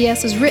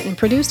PCPS is written,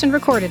 produced, and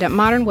recorded at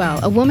Modern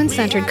Well, a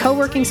woman-centered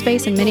co-working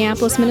space in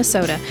Minneapolis,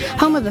 Minnesota,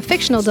 home of the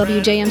fictional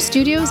WJM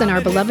Studios and our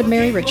beloved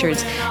Mary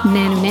Richards.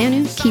 Nanu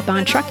Nanu, keep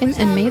on truckin',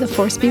 and may the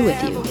force be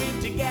with you.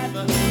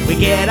 We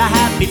get a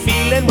happy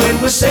feeling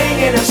when we're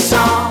singing a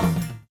song.